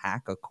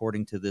 unpack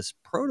according to this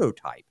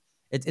prototype.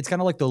 It's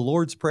kind of like the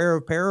Lord's Prayer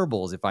of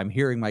parables, if I'm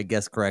hearing my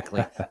guest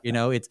correctly.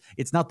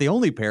 It's not the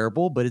only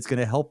parable, but it's going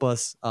to help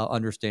us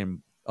understand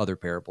other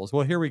parables.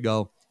 Well, here we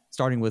go,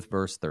 starting with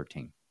verse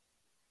 13.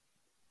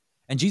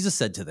 And Jesus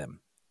said to them,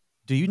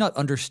 "Do you not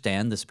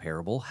understand this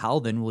parable? How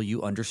then will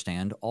you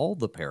understand all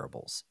the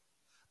parables?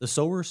 The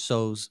sower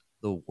sows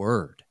the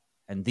word,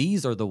 and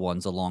these are the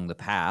ones along the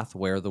path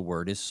where the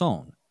word is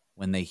sown.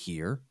 When they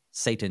hear,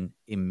 Satan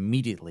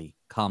immediately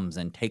comes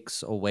and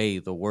takes away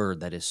the word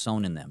that is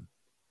sown in them.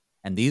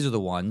 And these are the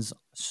ones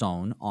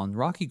sown on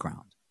rocky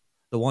ground,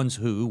 the ones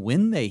who,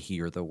 when they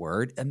hear the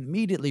word,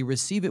 immediately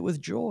receive it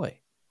with joy.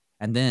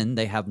 And then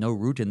they have no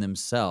root in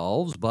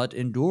themselves, but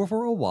endure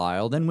for a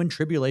while. Then when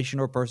tribulation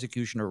or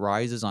persecution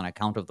arises on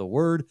account of the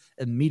word,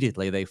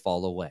 immediately they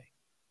fall away.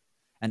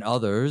 And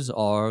others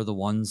are the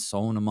ones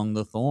sown among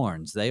the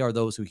thorns. They are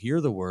those who hear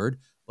the word,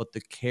 but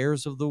the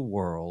cares of the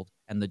world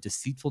and the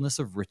deceitfulness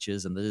of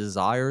riches and the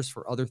desires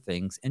for other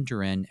things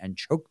enter in and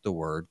choke the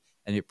word,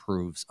 and it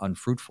proves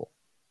unfruitful.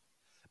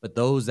 But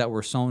those that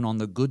were sown on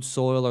the good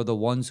soil are the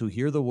ones who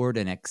hear the word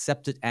and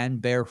accept it and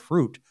bear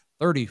fruit,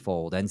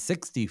 30-fold and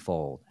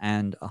 60-fold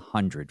and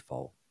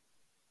 100-fold. All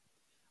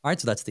right,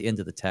 so that's the end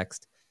of the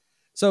text.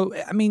 So,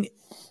 I mean,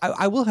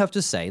 I will have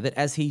to say that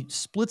as he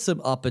splits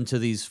them up into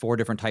these four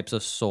different types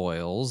of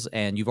soils,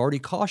 and you've already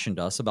cautioned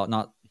us about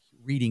not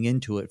reading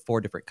into it four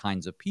different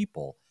kinds of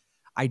people,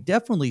 I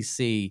definitely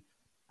see,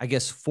 I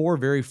guess, four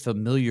very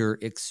familiar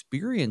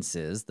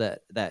experiences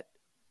that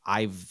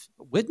I've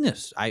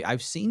witnessed.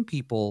 I've seen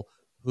people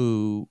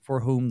for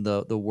whom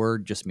the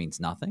word just means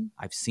nothing.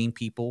 I've seen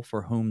people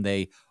for whom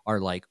they are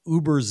like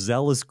uber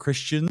zealous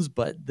Christians,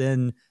 but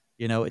then,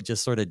 it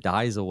just sort of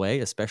dies away,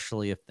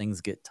 especially if things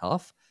get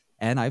tough.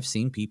 And I've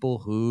seen people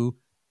who,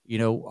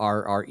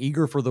 are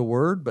eager for the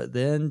word, but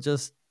then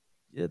just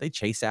they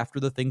chase after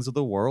the things of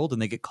the world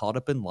and they get caught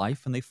up in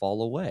life and they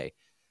fall away.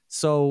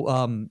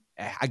 So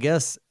I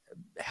guess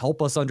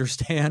help us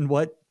understand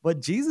what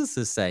Jesus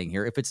is saying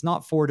here. If it's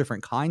not four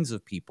different kinds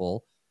of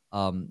people,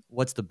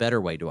 what's the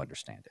better way to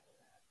understand it?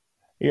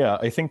 Yeah,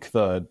 I think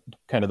the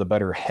kind of the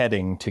better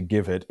heading to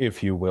give it,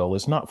 if you will,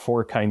 is not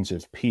four kinds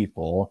of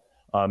people,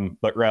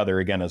 but rather,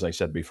 again, as I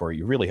said before,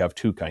 you really have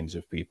two kinds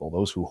of people,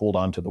 those who hold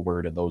on to the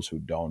word and those who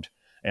don't.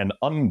 And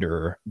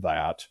under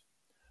that,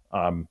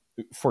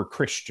 for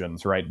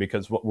Christians, right,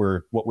 because what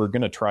we're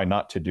going to try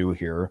not to do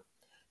here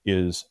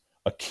is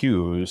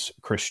accuse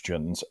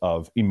Christians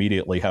of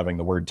immediately having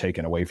the word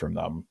taken away from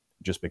them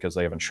just because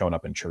they haven't shown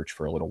up in church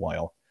for a little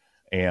while.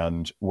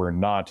 And we're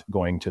not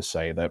going to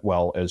say that,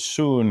 well, as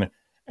soon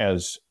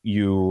as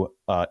you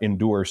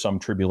endure some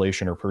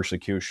tribulation or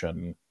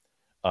persecution,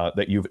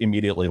 that you've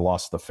immediately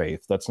lost the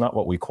faith. That's not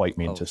what we quite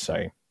mean to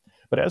say.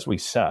 But as we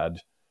said,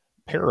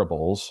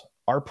 parables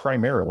are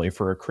primarily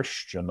for a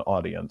Christian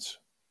audience.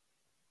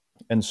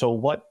 And so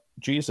what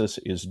Jesus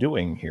is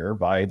doing here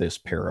by this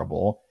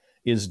parable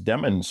is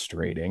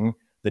demonstrating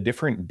the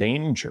different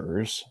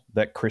dangers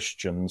that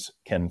Christians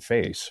can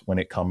face when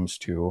it comes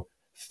to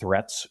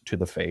threats to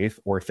the faith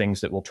or things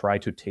that will try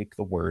to take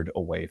the word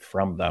away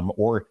from them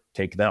or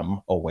take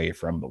them away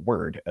from the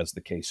word, as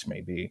the case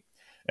may be.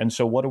 And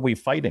so what are we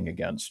fighting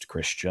against,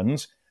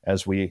 Christians,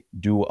 as we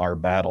do our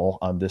battle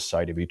on this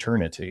side of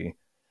eternity?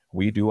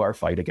 We do our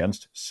fight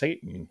against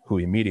Satan, who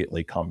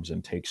immediately comes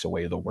and takes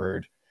away the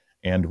word.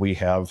 And we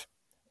have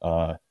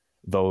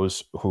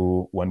those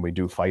who, when we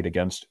do fight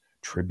against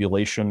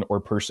tribulation or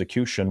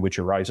persecution, which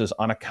arises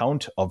on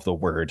account of the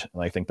word.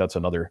 And I think that's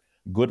another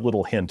good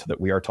little hint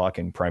that we are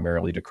talking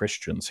primarily to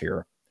Christians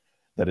here,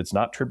 that it's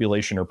not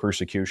tribulation or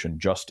persecution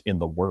just in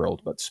the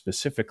world, but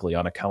specifically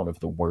on account of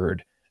the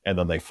word, and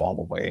then they fall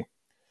away.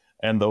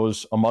 And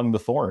those among the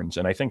thorns,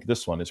 and I think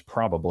this one is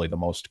probably the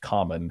most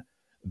common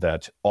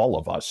that all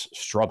of us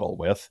struggle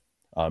with,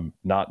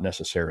 not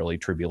necessarily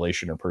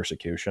tribulation or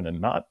persecution, and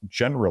not,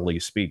 generally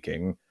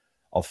speaking,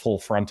 a full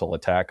frontal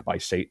attack by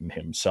Satan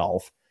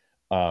himself,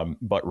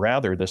 but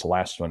rather this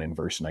last one in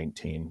verse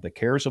 19, the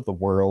cares of the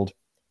world,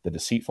 the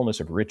deceitfulness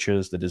of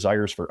riches, the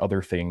desires for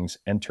other things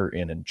enter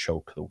in and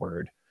choke the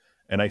word.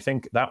 And I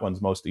think that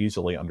one's most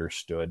easily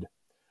understood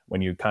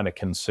when you kind of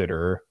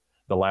consider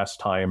the last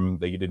time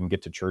that you didn't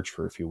get to church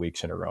for a few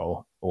weeks in a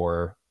row,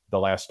 or the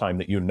last time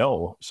that you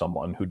know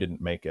someone who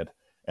didn't make it.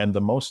 And the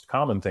most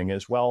common thing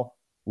is, well,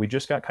 we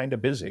just got kind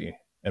of busy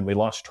and we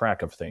lost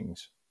track of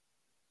things.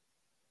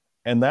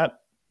 And that,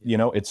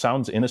 it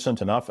sounds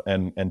innocent enough.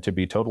 And to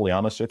be totally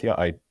honest with you,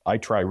 I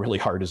try really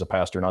hard as a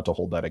pastor not to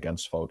hold that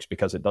against folks,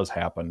 because it does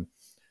happen.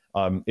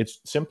 It's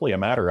simply a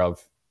matter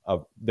of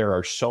there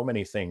are so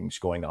many things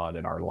going on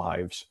in our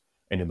lives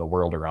and in the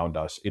world around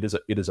us. It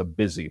is a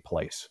busy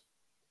place.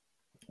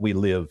 We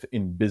live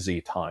in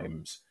busy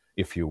times,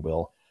 if you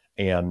will.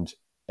 And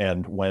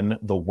when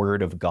the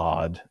word of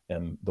God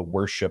and the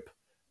worship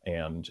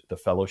and the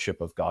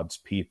fellowship of God's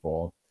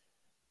people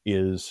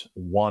is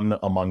one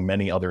among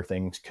many other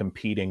things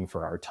competing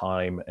for our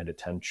time and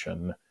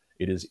attention,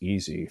 it is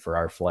easy for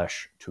our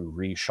flesh to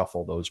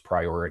reshuffle those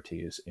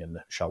priorities in,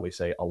 shall we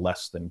say, a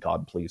less than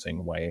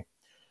God-pleasing way.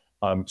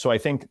 So I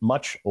think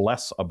much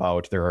less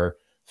about there are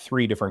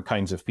three different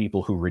kinds of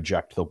people who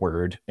reject the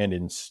word, and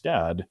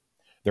instead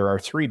there are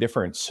three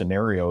different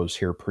scenarios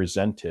here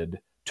presented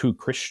to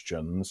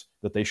Christians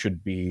that they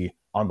should be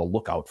on the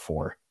lookout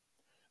for.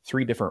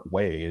 Three different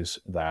ways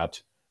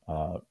that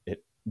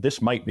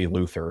this might be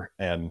Luther,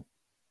 and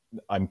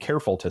I'm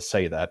careful to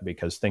say that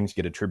because things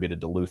get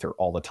attributed to Luther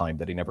all the time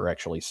that he never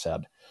actually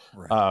said.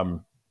 Right.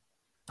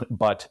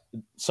 But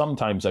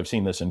sometimes I've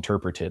seen this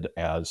interpreted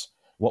as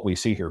what we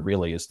see here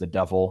really is the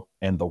devil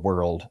and the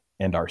world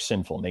and our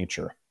sinful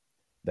nature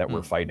that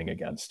we're fighting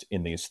against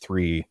in these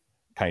three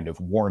kind of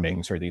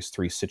warnings or these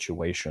three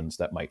situations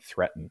that might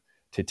threaten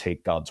to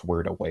take God's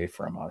word away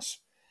from us.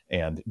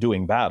 And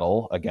doing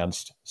battle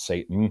against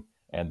Satan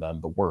and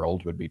then the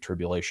world would be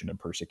tribulation and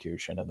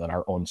persecution, and then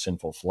our own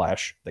sinful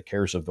flesh, the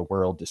cares of the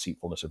world,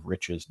 deceitfulness of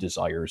riches,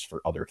 desires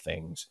for other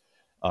things.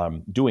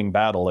 Doing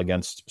battle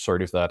against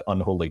sort of that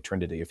unholy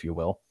trinity, if you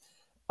will.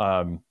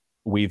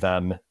 We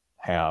then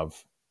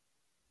have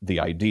the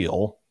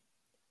ideal,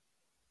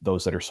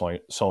 those that are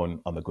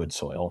sown on the good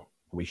soil.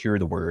 We hear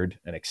the word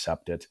and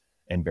accept it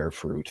and bear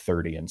fruit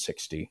 30 and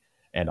 60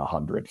 and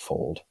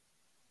 100-fold.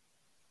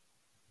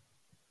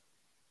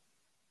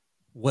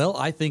 Well,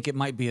 I think it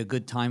might be a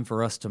good time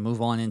for us to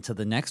move on into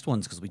the next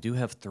ones because we do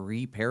have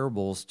three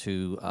parables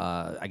to,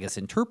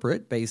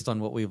 interpret based on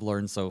what we've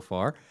learned so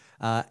far.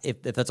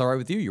 If that's all right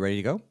with you, you ready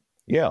to go?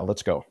 Yeah,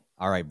 let's go.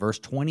 All right, verse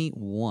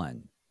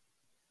 21.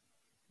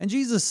 And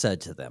Jesus said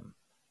to them,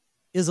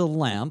 "Is a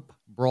lamp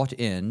brought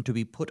in to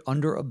be put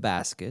under a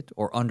basket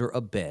or under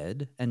a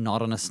bed and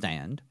not on a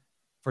stand?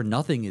 For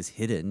nothing is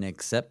hidden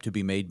except to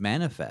be made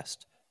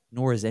manifest,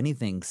 nor is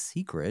anything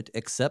secret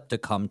except to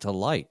come to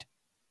light.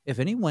 If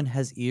anyone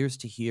has ears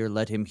to hear,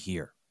 let him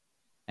hear."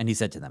 And he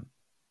said to them,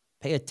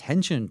 "Pay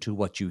attention to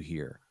what you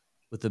hear.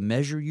 With the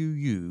measure you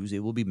use, it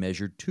will be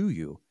measured to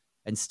you,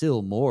 and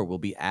still more will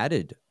be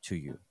added to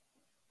you.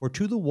 For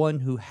to the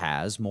one who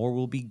has, more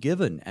will be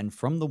given, and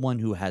from the one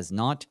who has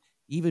not,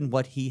 even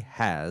what he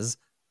has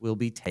will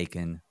be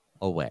taken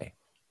away."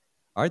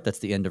 All right, that's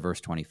the end of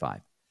verse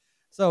 25.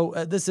 So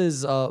this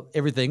is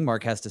everything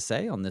Mark has to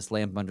say on this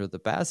lamp under the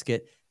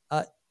basket.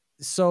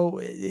 So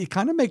it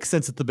kind of makes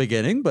sense at the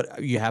beginning,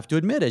 but you have to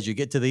admit, as you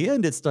get to the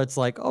end, it starts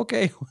like,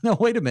 okay, no,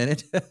 wait a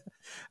minute.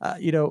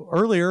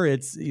 Earlier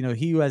it's,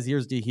 he who has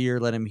ears to hear,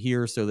 let him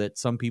hear, so that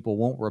some people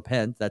won't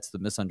repent. That's the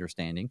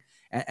misunderstanding.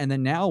 And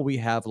then now we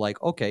have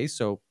like, okay,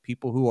 so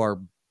people who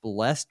are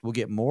blessed will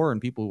get more,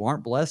 and people who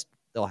aren't blessed,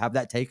 they'll have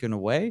that taken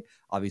away.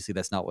 Obviously,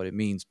 that's not what it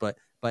means, but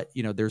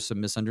there's some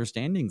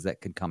misunderstandings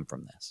that could come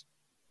from this.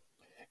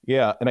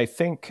 Yeah, and I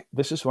think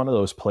this is one of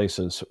those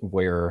places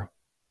where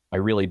I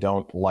really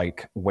don't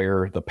like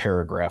where the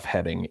paragraph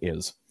heading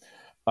is.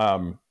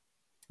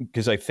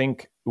 Because I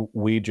think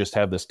we just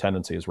have this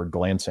tendency as we're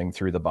glancing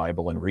through the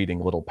Bible and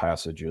reading little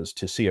passages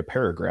to see a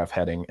paragraph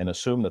heading and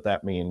assume that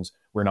that means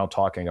we're now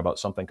talking about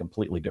something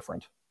completely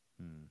different.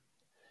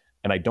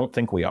 And I don't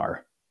think we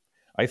are.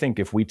 I think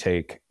if we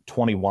take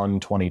 21,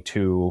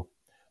 22,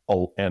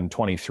 and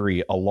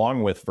 23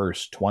 along with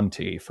verse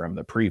 20 from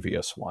the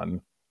previous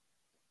one,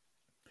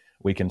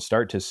 we can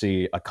start to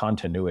see a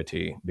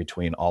continuity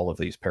between all of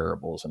these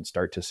parables and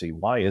start to see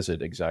why is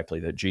it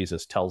exactly that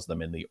Jesus tells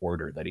them in the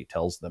order that he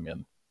tells them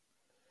in.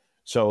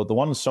 So the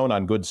ones sown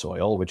on good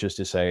soil, which is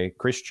to say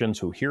Christians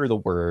who hear the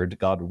word,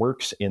 God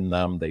works in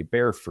them, they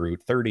bear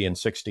fruit 30 and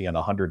 60 and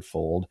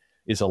 100-fold,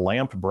 is a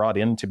lamp brought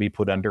in to be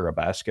put under a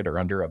basket or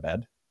under a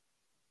bed?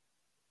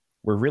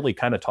 We're really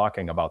kind of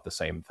talking about the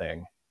same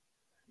thing.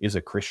 Is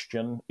a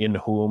Christian in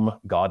whom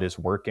God is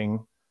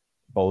working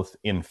both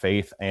in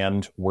faith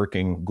and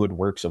working good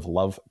works of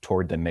love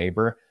toward the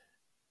neighbor,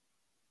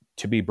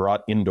 to be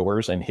brought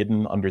indoors and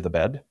hidden under the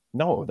bed?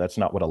 No, that's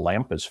not what a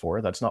lamp is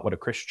for. That's not what a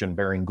Christian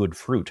bearing good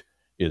fruit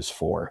is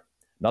for.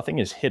 Nothing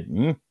is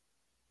hidden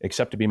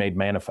except to be made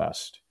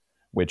manifest,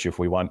 which if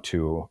we want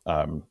to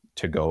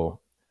go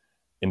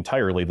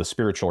entirely the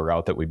spiritual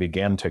route that we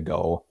began to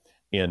go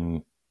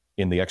in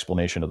the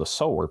explanation of the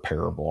sower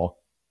parable,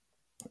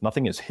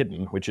 nothing is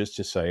hidden, which is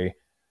to say,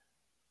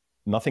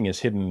 nothing is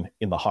hidden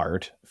in the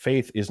heart.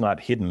 Faith is not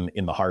hidden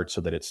in the heart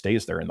so that it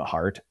stays there in the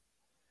heart.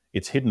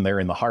 It's hidden there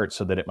in the heart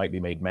so that it might be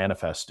made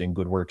manifest in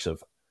good works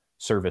of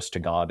service to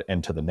God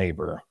and to the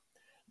neighbor.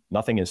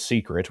 Nothing is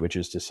secret, which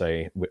is to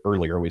say,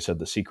 earlier we said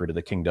the secret of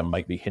the kingdom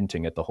might be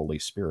hinting at the Holy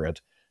Spirit.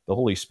 The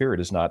Holy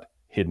Spirit is not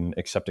hidden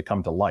except to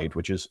come to light,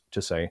 which is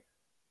to say,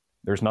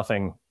 there's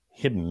nothing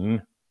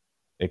hidden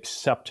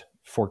except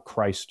for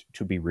Christ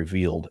to be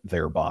revealed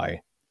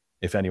thereby.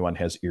 If anyone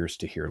has ears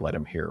to hear, let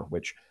him hear,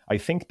 which I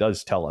think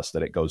does tell us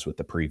that it goes with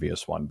the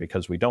previous one,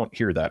 because we don't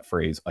hear that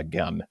phrase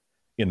again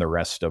in the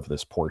rest of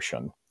this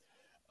portion.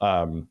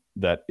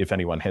 That if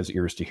anyone has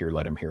ears to hear,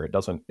 let him hear. It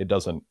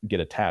doesn't get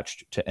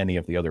attached to any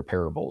of the other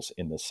parables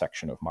in this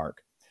section of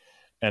Mark.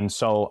 And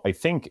so I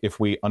think if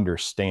we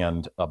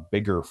understand a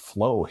bigger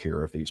flow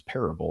here of these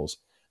parables,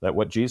 that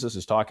what Jesus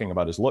is talking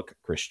about is, look,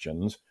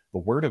 Christians, the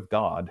word of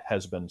God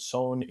has been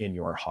sown in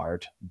your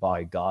heart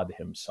by God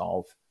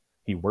himself.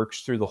 He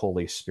works through the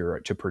Holy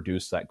Spirit to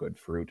produce that good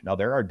fruit. Now,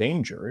 there are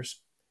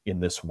dangers in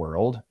this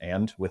world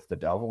and with the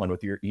devil and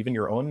with even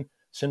your own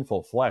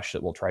sinful flesh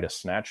that will try to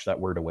snatch that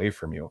word away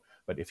from you.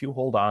 But if you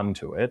hold on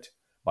to it,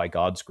 by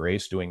God's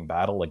grace, doing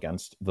battle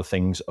against the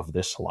things of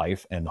this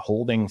life and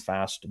holding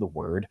fast to the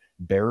word,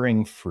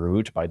 bearing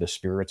fruit by the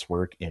Spirit's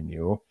work in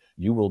you,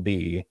 you will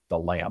be the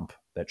lamp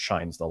that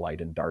shines the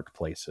light in dark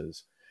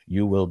places.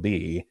 You will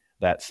be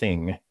that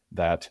thing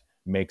that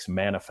makes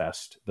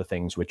manifest the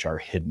things which are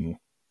hidden.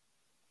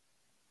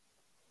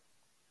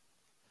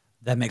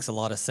 That makes a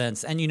lot of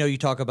sense. And you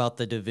talk about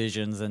the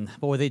divisions, and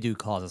boy, they do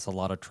cause us a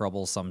lot of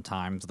trouble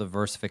sometimes, the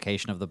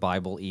versification of the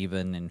Bible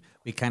even, and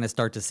we kind of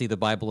start to see the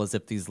Bible as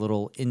if these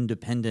little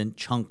independent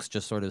chunks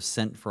just sort of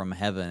sent from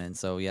heaven. And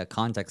so, yeah,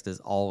 context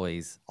is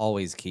always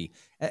key.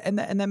 And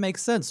that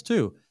makes sense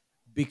too,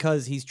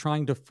 because he's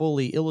trying to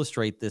fully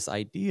illustrate this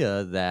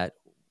idea that,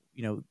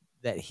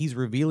 that he's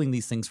revealing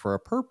these things for a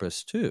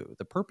purpose too.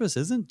 The purpose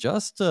isn't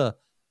just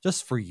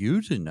for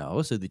you to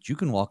know so that you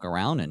can walk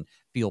around and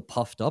feel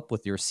puffed up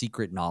with your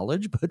secret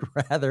knowledge, but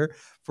rather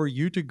for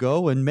you to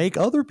go and make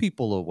other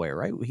people aware,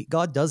 right?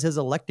 God does his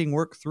electing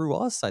work through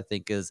us, I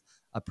think is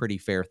a pretty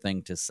fair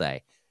thing to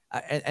say.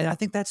 And I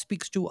think that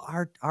speaks to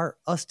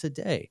us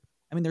today.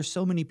 I mean, there's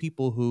so many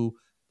people who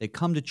they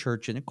come to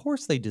church, and of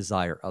course they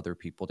desire other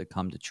people to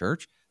come to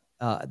church.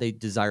 They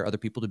desire other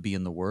people to be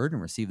in the Word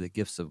and receive the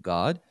gifts of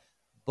God.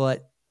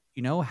 But,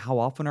 how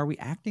often are we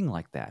acting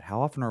like that?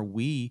 How often are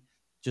we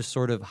just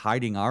sort of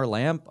hiding our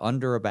lamp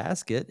under a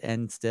basket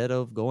instead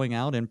of going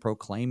out and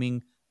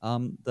proclaiming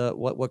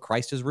what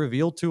Christ has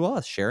revealed to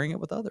us, sharing it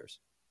with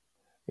others?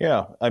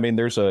 Yeah, I mean,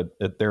 there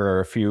are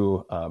a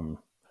few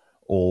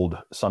old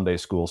Sunday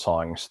school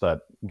songs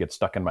that get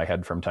stuck in my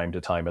head from time to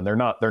time, and they're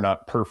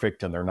not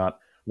perfect, and they're not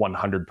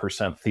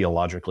 100%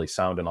 theologically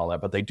sound and all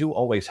that, but they do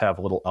always have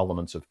little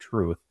elements of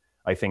truth.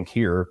 I think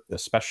here,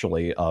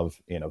 especially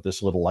of,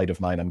 this little light of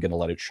mine, I'm going to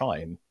let it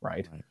shine,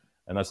 right?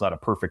 And that's not a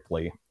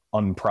perfectly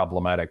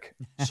unproblematic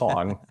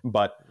song,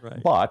 but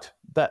Right. but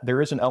that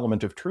there is an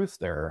element of truth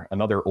there.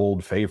 Another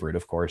old favorite,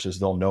 of course, is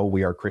they'll know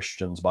we are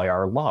Christians by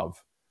our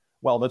love.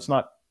 Well, that's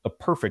not a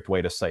perfect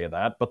way to say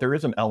that, but there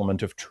is an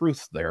element of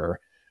truth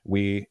there.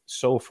 We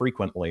so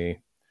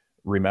frequently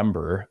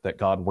remember that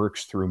God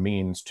works through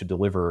means to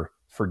deliver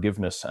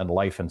forgiveness and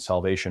life and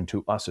salvation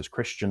to us as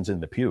Christians in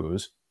the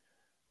pews,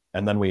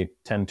 and then we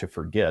tend to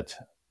forget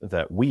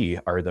that we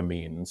are the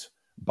means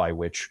by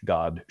which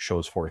God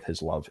shows forth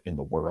his love in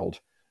the world.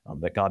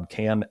 That God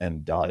can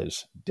and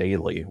does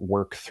daily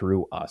work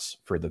through us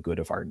for the good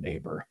of our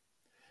neighbor.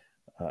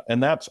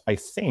 And that, I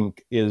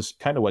think, is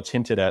kind of what's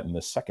hinted at in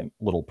the second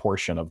little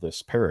portion of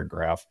this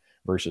paragraph,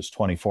 verses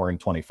 24 and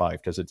 25,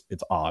 because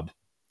it's odd.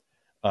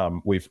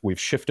 We've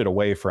shifted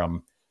away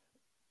from,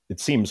 it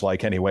seems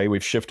like anyway,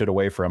 we've shifted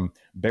away from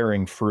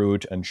bearing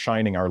fruit and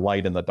shining our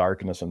light in the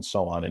darkness and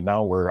so on. And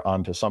now we're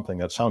on to something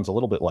that sounds a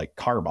little bit like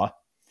karma.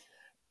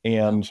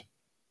 And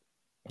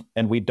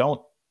we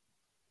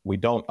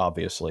don't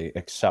obviously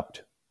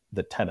accept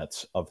the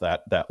tenets of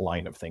that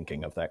line of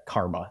thinking, of that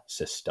karma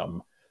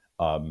system.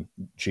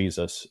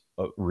 Jesus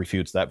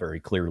refutes that very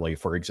clearly,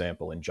 for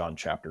example, in John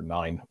chapter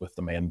 9 with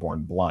the man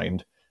born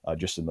blind,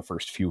 just in the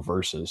first few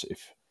verses,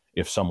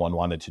 if someone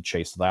wanted to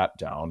chase that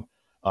down.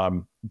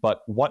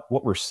 But what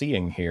we're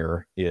seeing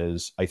here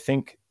is, I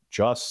think,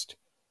 just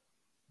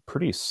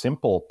pretty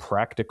simple,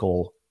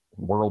 practical,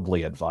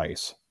 worldly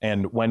advice.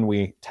 And when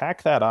we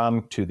tack that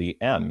on to the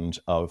end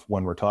of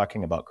when we're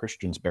talking about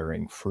Christians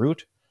bearing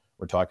fruit,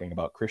 we're talking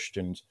about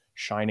Christians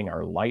shining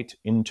our light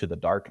into the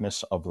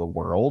darkness of the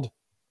world.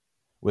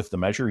 With the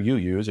measure you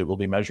use, it will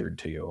be measured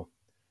to you.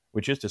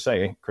 Which is to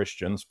say,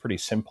 Christians, pretty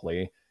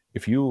simply,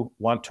 if you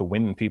want to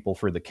win people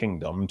for the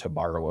kingdom, to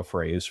borrow a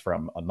phrase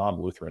from a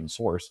non-Lutheran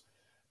source,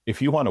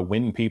 if you want to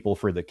win people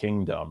for the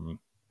kingdom,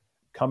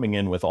 coming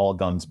in with all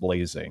guns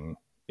blazing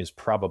is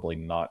probably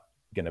not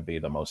going to be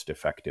the most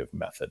effective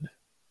method.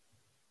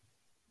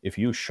 If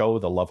you show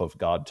the love of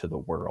God to the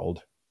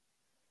world,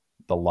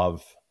 the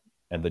love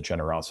and the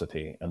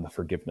generosity and the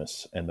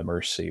forgiveness and the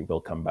mercy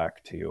will come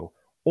back to you,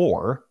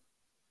 or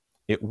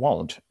it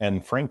won't.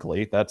 And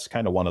frankly, that's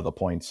kind of one of the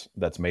points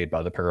that's made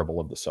by the parable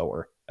of the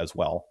sower as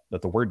well,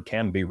 that the word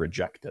can be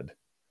rejected,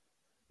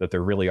 that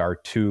there really are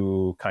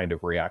two kind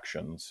of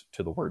reactions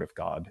to the word of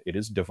God. It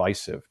is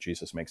divisive.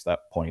 Jesus makes that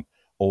point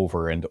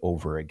over and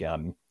over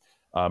again.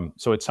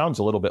 So it sounds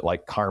a little bit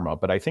like karma,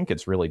 but I think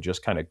it's really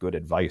just kind of good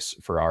advice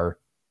for our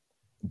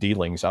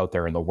dealings out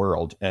there in the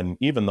world. And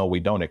even though we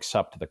don't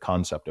accept the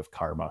concept of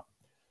karma,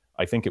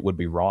 I think it would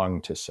be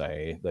wrong to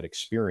say that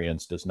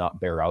experience does not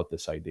bear out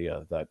this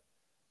idea that,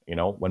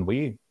 when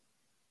we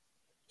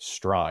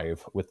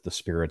strive with the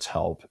Spirit's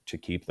help to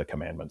keep the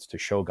commandments, to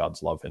show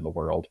God's love in the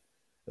world,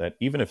 that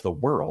even if the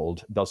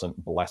world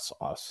doesn't bless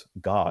us,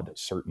 God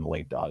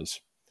certainly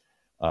does.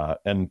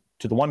 And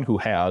to the one who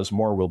has,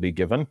 more will be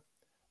given.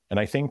 And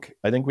I think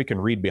we can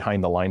read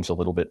behind the lines a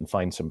little bit and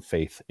find some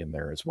faith in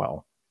there as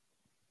well.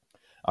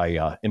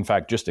 I, in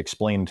fact, just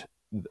explained,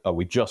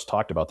 we just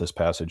talked about this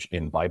passage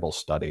in Bible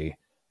study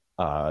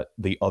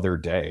the other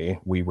day.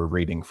 We were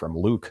reading from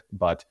Luke,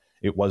 but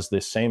it was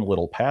this same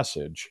little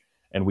passage.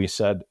 And we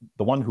said,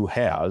 the one who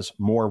has,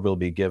 more will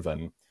be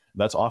given.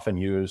 That's often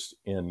used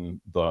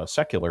in the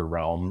secular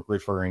realm,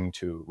 referring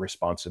to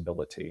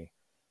responsibility.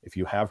 If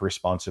you have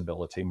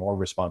responsibility, more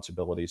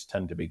responsibilities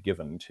tend to be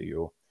given to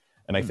you.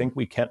 And I think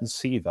we can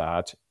see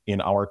that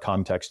in our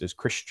context as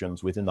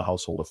Christians within the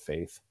household of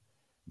faith,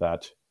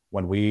 that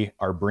when we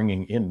are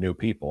bringing in new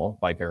people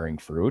by bearing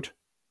fruit,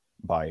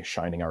 by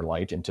shining our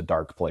light into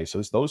dark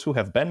places, those who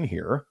have been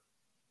here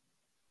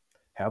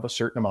have a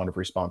certain amount of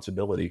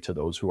responsibility to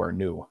those who are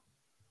new.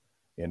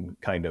 In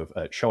kind of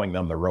showing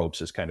them the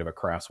ropes is kind of a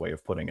crass way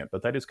of putting it,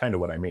 but that is kind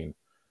of what I mean.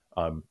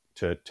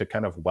 To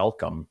kind of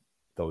welcome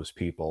those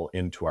people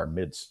into our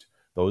midst,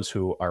 those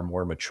who are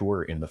more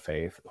mature in the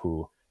faith,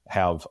 who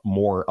have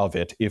more of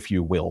it, if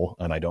you will,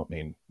 and I don't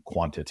mean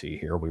quantity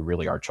here, we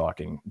really are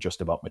talking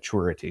just about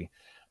maturity.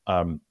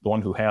 The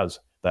one who has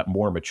that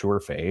more mature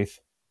faith,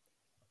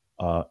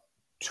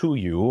 to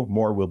you,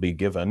 more will be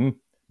given,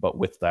 but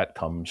with that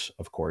comes,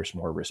 of course,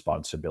 more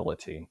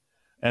responsibility.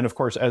 And of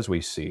course, as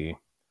we see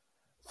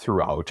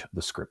throughout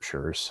the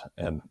scriptures,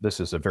 and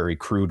this is a very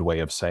crude way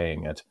of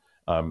saying it,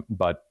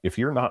 but if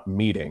you're not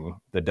meeting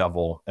the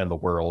devil and the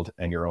world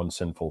and your own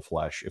sinful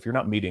flesh, if you're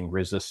not meeting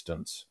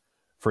resistance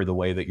for the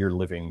way that you're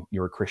living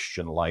your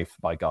Christian life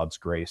by God's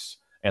grace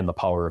and the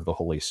power of the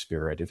Holy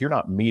Spirit, if you're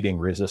not meeting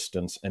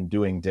resistance and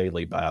doing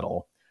daily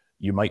battle,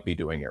 you might be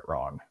doing it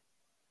wrong.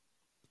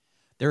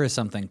 There is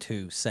something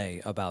to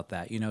say about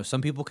that.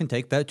 Some people can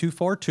take that too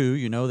far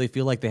too. They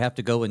feel like they have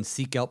to go and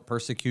seek out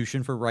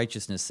persecution for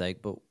righteousness'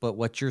 sake. But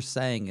what you're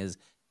saying is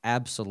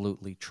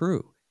absolutely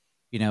true.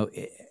 A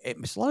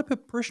lot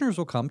of parishioners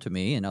will come to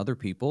me and other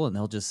people, and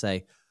they'll just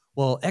say,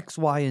 well, X,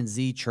 Y, and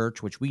Z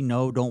church, which we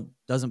know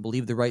doesn't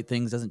believe the right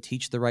things, doesn't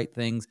teach the right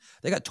things,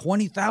 they got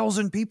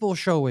 20,000 people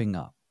showing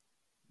up.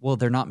 Well,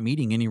 they're not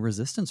meeting any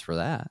resistance for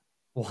that.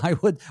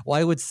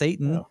 Why would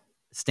Satan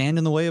stand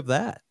in the way of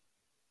that?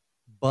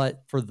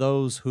 But for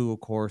those who, of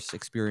course,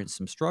 experience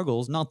some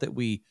struggles, not that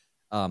we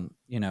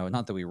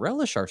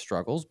relish our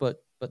struggles,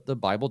 but the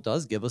Bible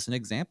does give us an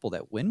example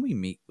that when we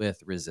meet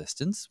with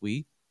resistance,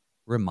 we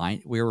are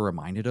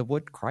reminded of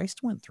what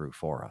Christ went through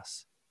for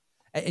us.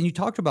 And you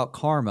talked about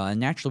karma, and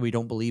naturally we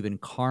don't believe in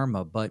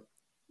karma, but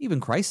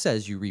even Christ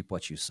says you reap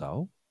what you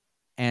sow.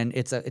 And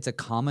it's a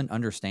common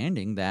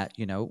understanding that,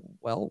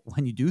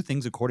 when you do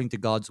things according to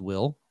God's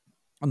will,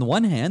 on the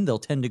one hand, they'll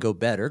tend to go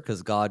better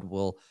because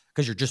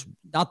you're just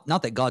not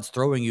that God's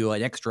throwing you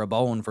an extra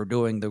bone for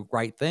doing the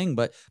right thing,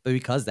 but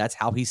because that's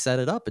how he set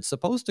it up. It's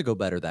supposed to go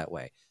better that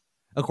way.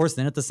 Of course,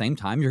 then at the same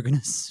time, you're going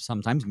to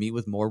sometimes meet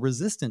with more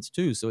resistance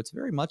too. So it's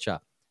very much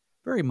a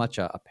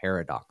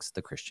paradox,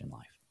 the Christian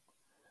life.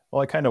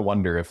 Well, I kind of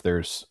wonder if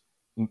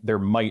there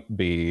might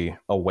be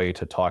a way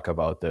to talk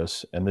about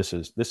this, and this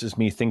is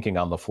me thinking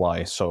on the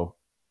fly. So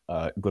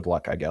good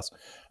luck, I guess.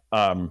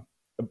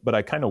 But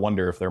I kind of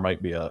wonder if there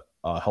might be a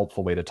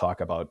helpful way to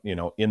talk about,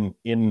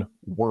 in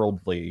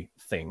worldly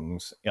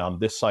things on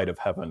this side of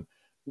heaven,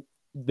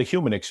 the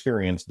human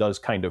experience does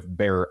kind of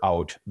bear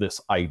out this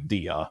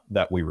idea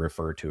that we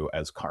refer to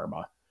as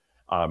karma.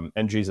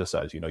 And Jesus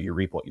says, you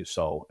reap what you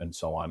sow and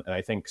so on. And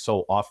I think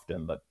so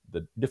often that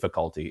the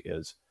difficulty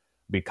is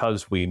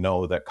because we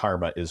know that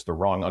karma is the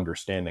wrong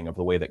understanding of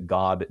the way that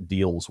God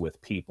deals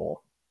with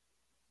people,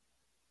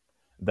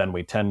 then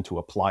we tend to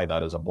apply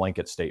that as a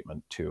blanket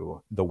statement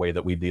to the way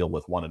that we deal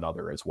with one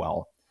another as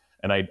well.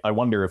 And I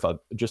wonder if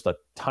just a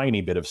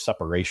tiny bit of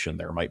separation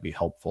there might be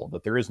helpful,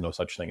 that there is no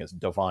such thing as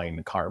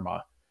divine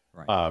karma,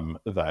 right.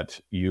 That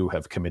you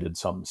have committed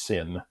some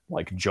sin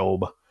like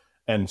Job,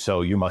 and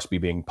so you must be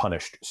being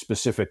punished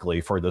specifically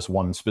for this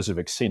one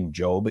specific sin,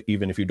 Job,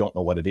 even if you don't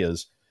know what it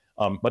is.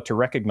 But to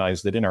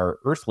recognize that in our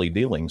earthly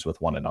dealings with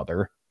one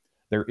another,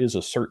 there is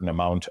a certain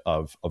amount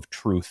of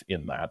truth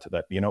in that,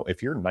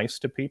 if you're nice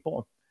to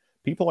people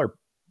are,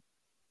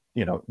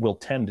 will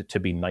tend to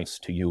be nice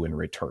to you in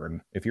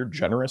return. If you're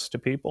generous to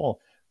people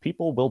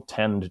will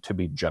tend to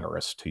be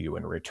generous to you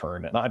in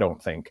return. And I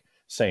don't think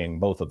saying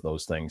both of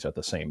those things at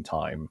the same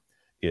time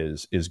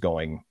is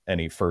going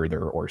any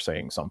further or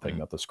saying something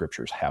that the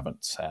scriptures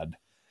haven't said.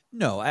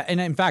 No,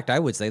 and in fact, I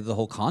would say the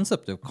whole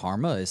concept of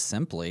karma is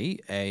simply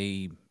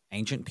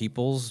ancient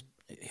people's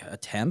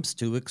attempts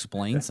to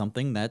explain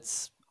something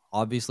that's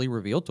obviously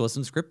revealed to us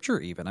in Scripture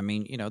even. I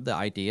mean, the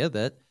idea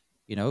that,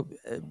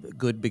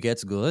 good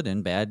begets good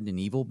and bad and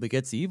evil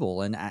begets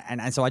evil.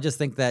 And so I just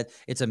think that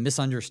it's a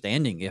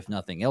misunderstanding, if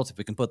nothing else. If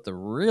we can put the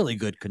really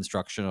good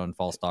construction on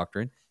false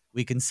doctrine,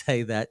 we can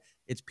say that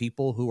it's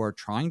people who are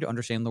trying to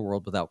understand the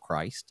world without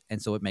Christ.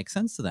 And so it makes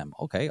sense to them.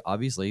 Okay,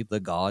 obviously the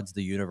gods,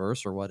 the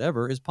universe, or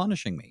whatever is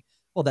punishing me.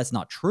 Well, that's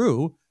not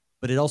true,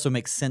 but it also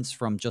makes sense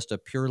from just a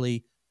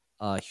purely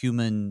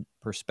human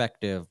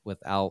perspective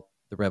without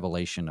the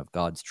revelation of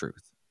God's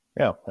truth.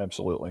 Yeah,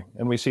 absolutely.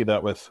 And we see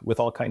that with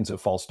all kinds of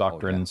false Oh, yeah.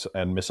 doctrines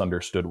and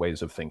misunderstood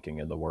ways of thinking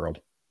in the world.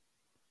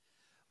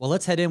 Well,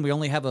 let's head in. We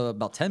only have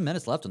about 10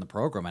 minutes left in the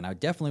program, and I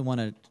definitely want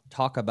to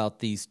talk about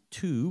these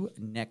two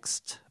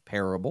next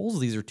parables.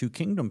 These are two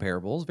kingdom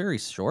parables, very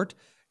short.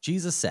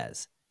 Jesus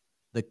says,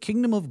 "The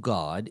kingdom of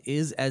God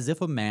is as if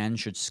a man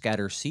should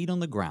scatter seed on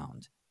the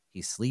ground.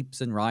 He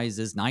sleeps and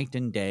rises night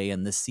and day,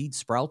 and the seed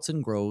sprouts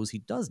and grows. He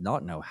does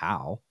not know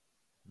how.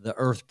 The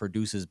earth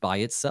produces by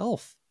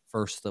itself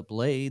first the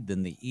blade,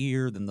 then the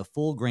ear, then the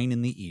full grain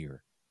in the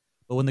ear.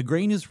 But when the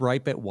grain is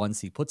ripe at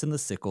once, he puts in the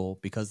sickle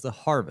because the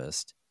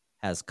harvest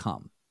has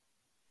come."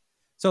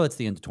 So it's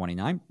the end of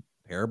 29,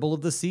 parable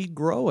of the seed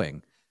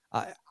growing.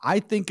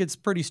 I think it's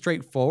pretty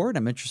straightforward.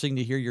 I'm interested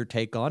to hear your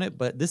take on it,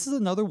 but this is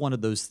another one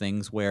of those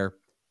things where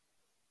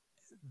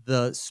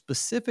the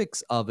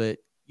specifics of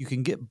it, you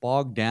can get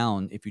bogged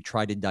down if you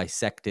try to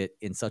dissect it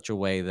in such a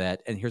way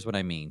that, and here's what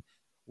I mean.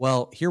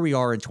 Well, here we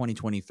are in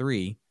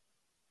 2023.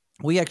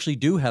 We actually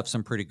do have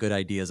some pretty good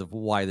ideas of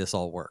why this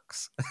all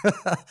works.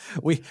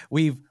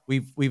 We've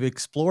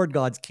explored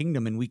God's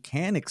kingdom, and we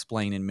can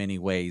explain in many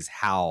ways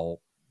how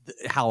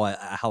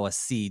a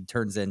seed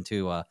turns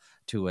into a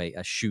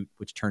shoot,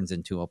 which turns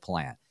into a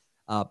plant.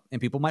 And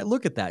people might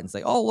look at that and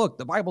say, "Oh, look,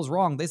 the Bible's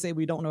wrong. They say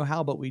we don't know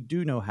how, but we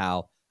do know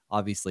how."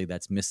 Obviously,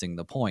 that's missing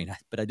the point.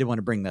 But I did want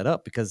to bring that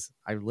up because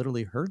I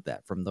literally heard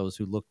that from those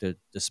who look to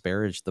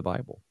disparage the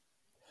Bible.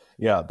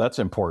 Yeah, that's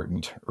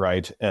important,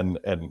 right? And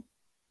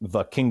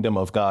the kingdom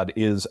of God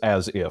is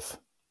as if,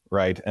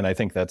 right? And I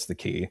think that's the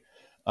key.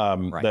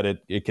 Right. That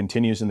it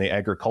continues in the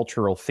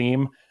agricultural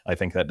theme. I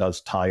think that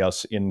does tie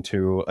us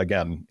into,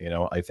 again,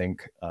 I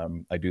think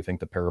I do think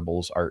the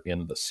parables are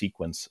in the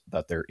sequence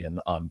that they're in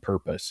on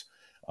purpose.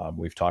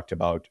 We've talked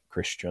about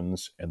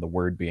Christians and the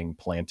word being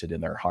planted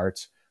in their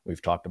hearts.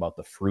 We've talked about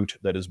the fruit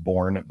that is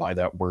born by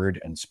that word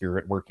and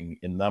spirit working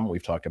in them.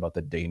 We've talked about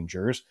the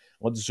dangers.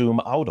 Let's zoom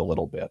out a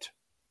little bit.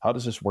 How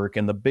does this work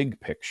in the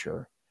big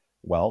picture?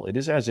 Well, it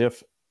is as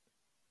if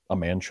a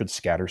man should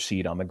scatter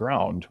seed on the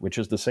ground, which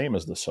is the same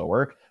as the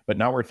sower, but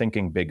now we're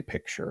thinking big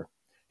picture.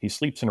 He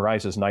sleeps and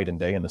rises night and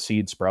day, and the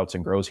seed sprouts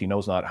and grows, he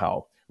knows not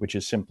how, which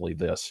is simply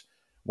this.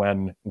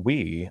 When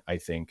we, I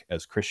think,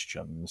 as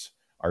Christians,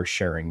 are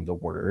sharing the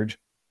word,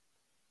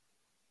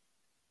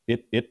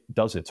 it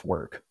does its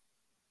work.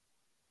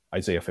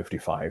 Isaiah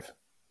 55,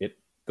 it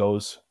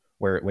goes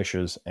where it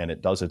wishes, and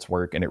it does its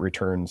work, and it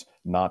returns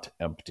not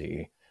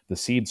empty. The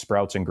seed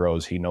sprouts and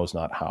grows, he knows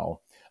not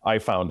how. I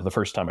found the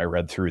first time I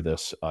read through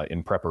this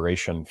in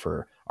preparation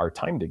for our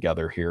time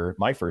together here,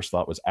 my first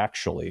thought was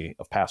actually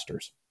of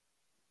pastors.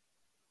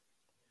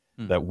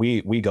 That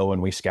we go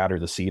and we scatter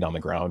the seed on the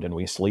ground and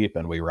we sleep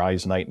and we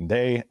rise night and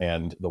day,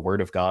 and the word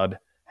of God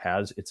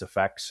has its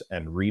effects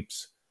and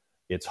reaps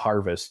its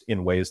harvest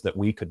in ways that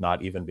we could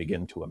not even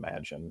begin to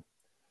imagine.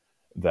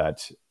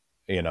 That,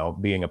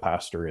 being a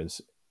pastor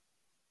is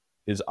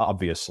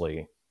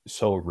obviously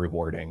so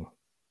rewarding.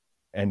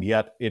 And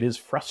yet it is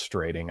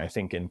frustrating, I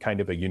think, in kind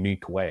of a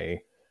unique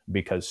way,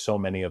 because so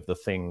many of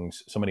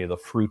the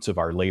fruits of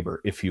our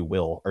labor, if you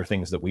will, are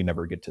things that we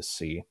never get to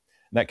see.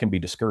 And that can be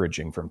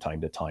discouraging from time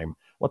to time.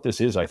 What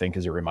this is, I think,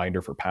 is a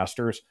reminder for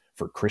pastors,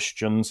 for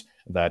Christians,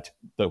 that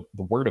the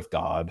word of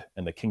God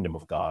and the kingdom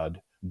of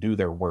God do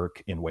their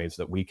work in ways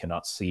that we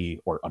cannot see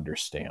or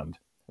understand.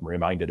 I'm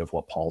reminded of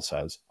what Paul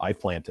says: I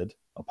planted,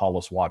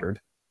 Apollos watered,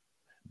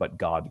 but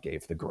God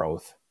gave the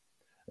growth.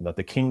 And that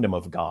the kingdom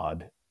of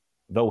God,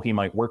 though he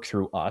might work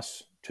through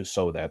us to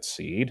sow that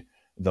seed,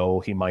 though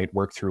he might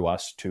work through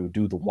us to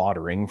do the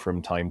watering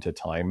from time to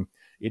time,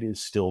 it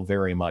is still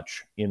very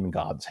much in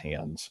God's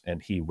hands,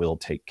 and he will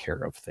take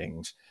care of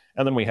things.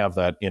 And then we have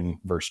that in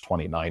verse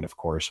 29, of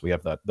course. We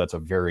have that's a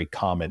very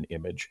common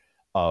image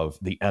of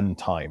the end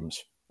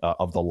times,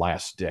 of the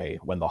last day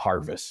when the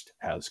harvest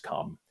has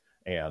come.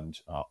 And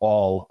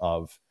all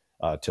of,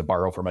 to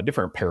borrow from a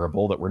different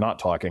parable that we're not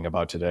talking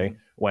about today,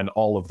 when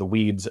all of the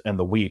weeds and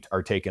the wheat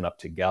are taken up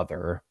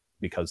together,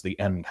 because the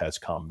end has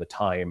come, the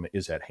time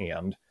is at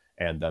hand,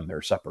 and then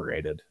they're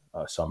separated,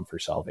 some for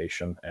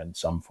salvation and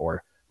some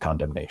for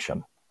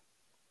condemnation.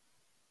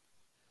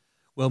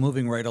 Well,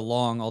 moving right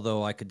along,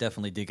 although I could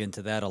definitely dig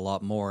into that a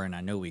lot more, and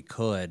I know we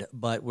could,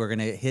 but we're going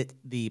to hit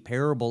the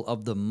parable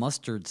of the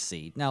mustard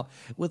seed. Now,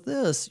 with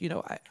this,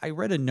 I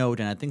read a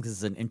note, and I think this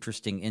is an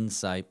interesting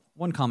insight.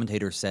 One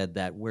commentator said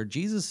that where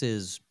Jesus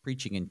is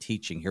preaching and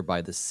teaching here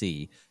by the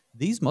sea,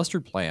 these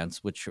mustard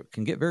plants, which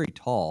can get very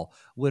tall,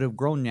 would have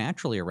grown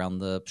naturally around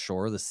the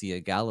shore of the Sea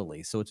of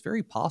Galilee. So it's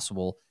very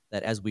possible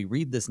that as we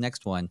read this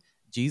next one,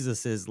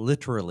 Jesus is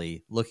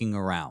literally looking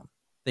around,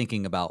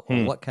 thinking about,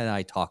 well, what can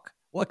I talk?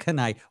 What can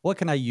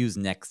I use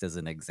next as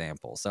an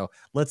example? So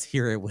let's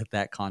hear it with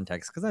that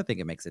context, because I think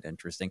it makes it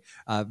interesting.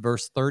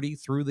 Verse 30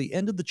 through the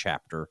end of the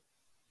chapter.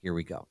 Here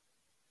we go.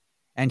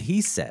 And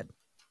he said,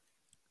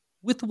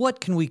 "With what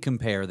can we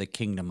compare the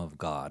kingdom of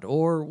God?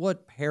 Or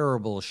what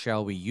parable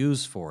shall we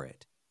use for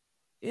it?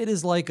 It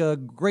is like a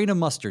grain of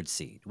mustard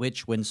seed,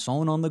 which, when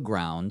sown on the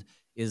ground,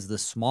 is the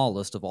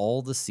smallest of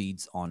all the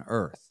seeds on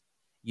earth.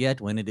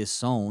 Yet when it is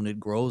sown, it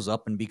grows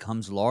up and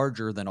becomes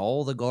larger than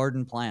all the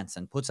garden plants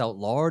and puts out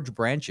large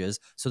branches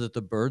so that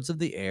the birds of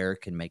the air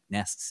can make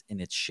nests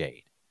in its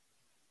shade.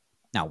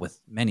 Now,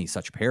 with many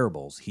such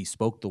parables, he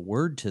spoke the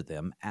word to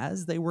them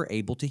as they were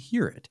able to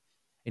hear it.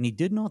 And he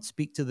did not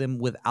speak to them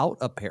without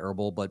a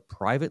parable, but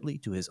privately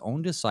to his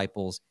own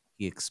disciples,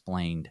 he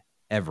explained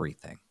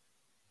everything.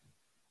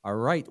 All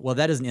right. Well,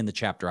 that doesn't end the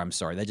chapter. I'm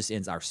sorry. That just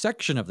ends our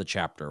section of the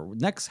chapter. The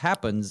next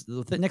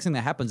thing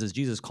that happens is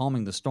Jesus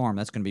calming the storm.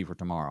 That's going to be for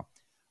tomorrow.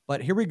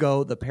 But here we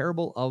go. The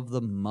parable of the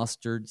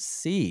mustard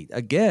seed.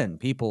 Again,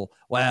 people,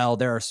 well,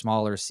 there are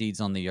smaller seeds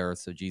on the earth,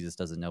 so Jesus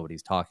doesn't know what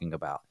he's talking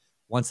about.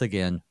 Once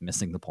again,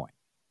 missing the point.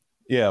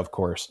 Yeah, of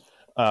course.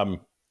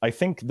 I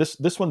think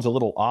this one's a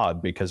little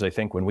odd because I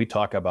think when we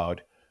talk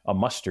about a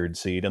mustard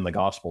seed in the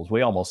Gospels,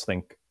 we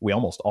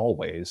almost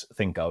always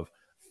think of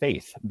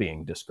faith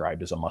being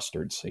described as a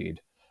mustard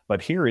seed.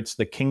 But here it's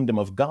the kingdom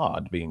of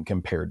God being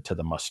compared to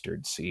the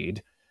mustard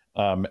seed.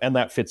 And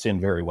that fits in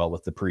very well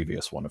with the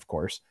previous one, of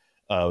course,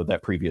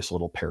 that previous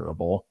little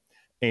parable.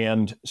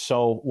 And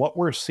so what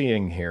we're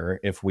seeing here,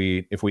 if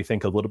we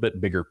think a little bit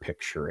bigger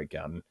picture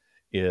again,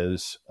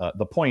 is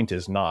the point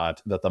is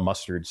not that the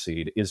mustard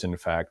seed is in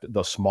fact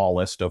the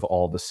smallest of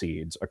all the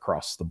seeds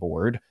across the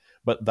board,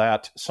 but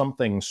that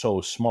something so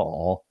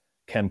small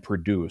can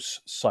produce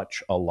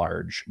such a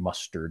large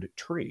mustard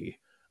tree.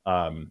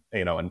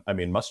 And I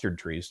mean, mustard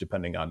trees,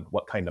 depending on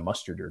what kind of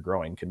mustard you're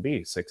growing, can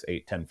be 6,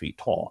 8, 10 feet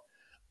tall.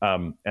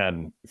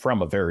 And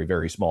from a very,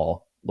 very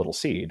small little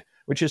seed,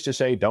 which is to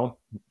say, don't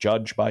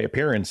judge by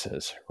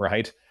appearances,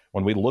 right?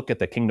 When we look at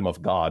the kingdom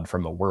of God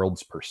from the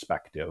world's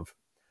perspective,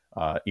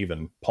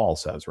 even Paul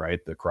says, right,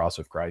 the cross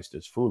of Christ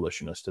is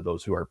foolishness to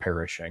those who are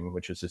perishing,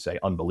 which is to say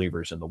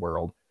unbelievers in the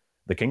world.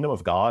 The kingdom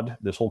of God,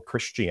 this whole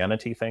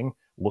Christianity thing,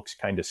 looks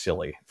kind of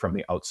silly from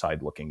the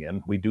outside looking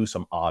in. We do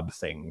some odd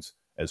things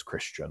as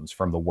Christians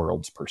from the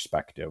world's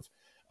perspective.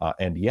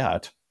 And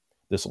yet,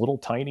 this little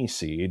tiny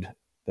seed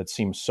that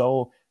seems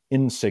so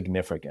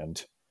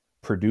insignificant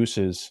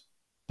produces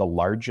the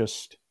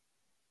largest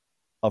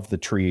of the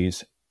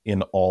trees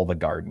in all the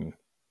garden.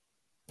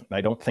 And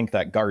I don't think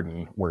that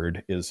garden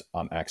word is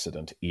on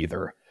accident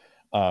either,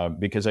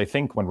 because I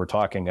think when we're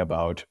talking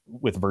about,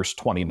 with verse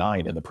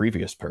 29 in the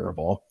previous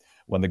parable,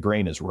 when the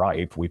grain is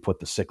ripe, we put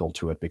the sickle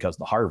to it because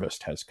the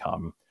harvest has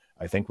come.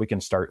 I think we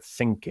can start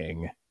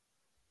thinking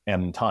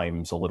end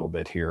times a little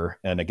bit here.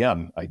 And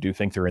again, I do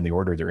think they're in the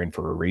order they're in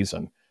for a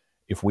reason.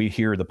 If we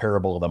hear the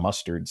parable of the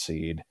mustard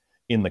seed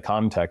in the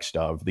context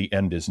of the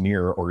end is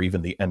near or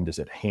even the end is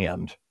at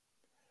hand,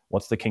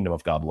 what's the kingdom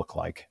of God look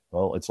like?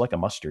 Well, it's like a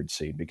mustard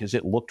seed because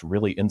it looked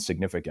really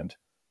insignificant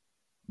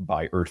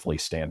by earthly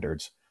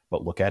standards.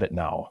 But look at it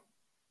now.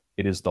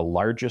 It is the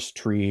largest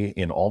tree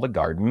in all the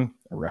garden,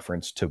 a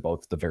reference to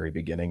both the very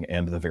beginning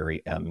and the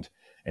very end.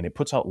 And it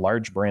puts out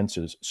large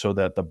branches so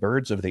that the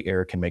birds of the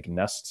air can make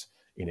nests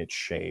in its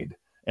shade.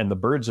 And the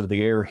birds of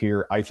the air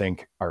here, I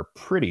think, are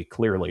pretty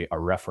clearly a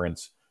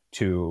reference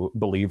to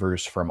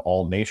believers from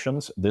all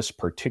nations. This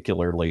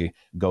particularly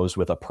goes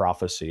with a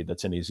prophecy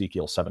that's in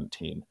Ezekiel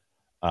 17,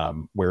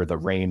 where the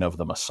reign of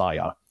the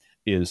Messiah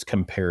is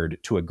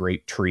compared to a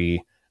great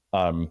tree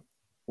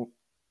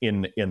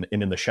in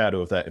the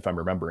shadow of that, if I'm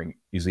remembering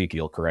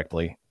Ezekiel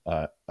correctly.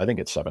 I think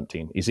it's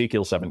 17,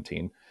 Ezekiel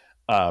 17,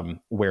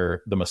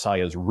 where the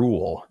Messiah's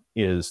rule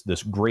is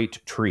this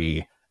great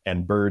tree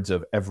and birds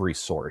of every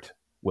sort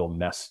will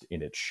nest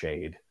in its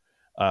shade.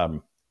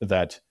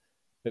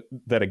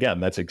 That again,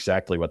 that's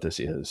exactly what this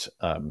is,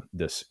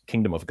 this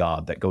kingdom of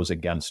God that goes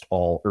against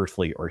all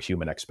earthly or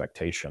human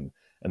expectation.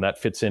 And that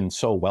fits in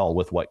so well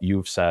with what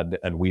you've said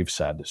and we've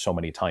said so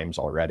many times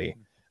already,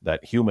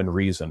 that human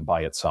reason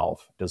by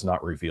itself does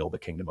not reveal the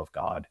kingdom of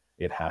God.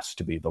 It has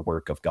to be the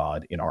work of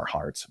God in our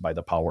hearts by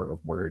the power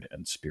of word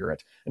and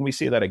spirit. And we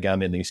see that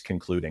again in these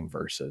concluding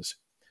verses.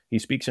 He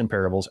speaks in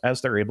parables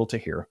as they're able to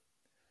hear.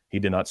 He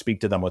did not speak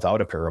to them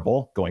without a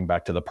parable, going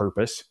back to the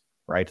purpose,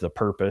 right? The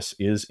purpose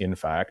is, in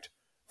fact,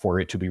 for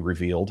it to be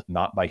revealed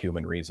not by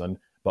human reason,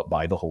 but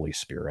by the Holy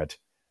Spirit.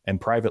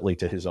 And privately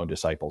to his own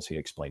disciples, he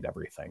explained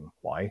everything.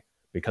 Why?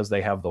 Because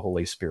they have the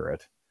Holy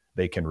Spirit.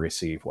 They can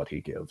receive what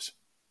he gives.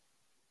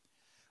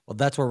 Well,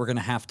 that's where we're going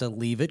to have to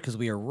leave it because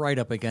we are right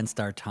up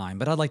against our time.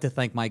 But I'd like to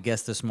thank my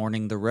guest this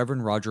morning, the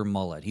Reverend Roger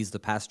Mullet. He's the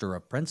pastor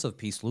of Prince of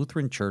Peace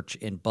Lutheran Church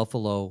in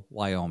Buffalo,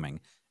 Wyoming.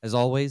 As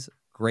always,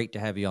 great to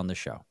have you on the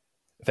show.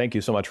 Thank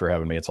you so much for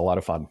having me. It's a lot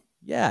of fun.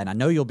 Yeah, and I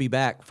know you'll be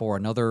back for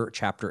another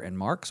chapter in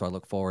Mark, so I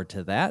look forward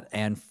to that.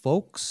 And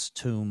folks,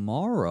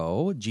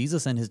 tomorrow,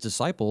 Jesus and his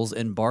disciples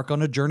embark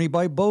on a journey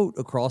by boat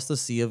across the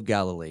Sea of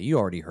Galilee. You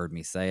already heard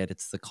me say it.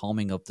 It's the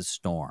calming of the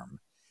storm.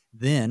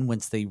 Then,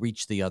 once they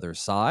reach the other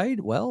side,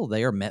 well,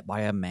 they are met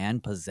by a man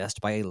possessed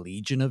by a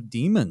legion of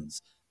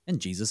demons, and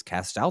Jesus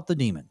casts out the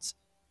demons.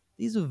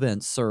 These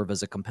events serve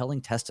as a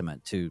compelling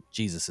testament to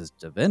Jesus'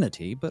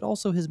 divinity, but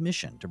also his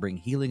mission to bring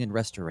healing and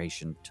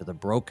restoration to the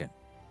broken.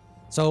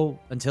 So,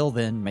 until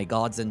then, may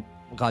God's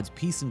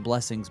peace and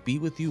blessings be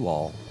with you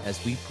all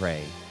as we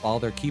pray.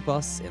 Father, keep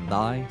us in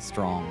thy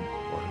strong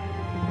word.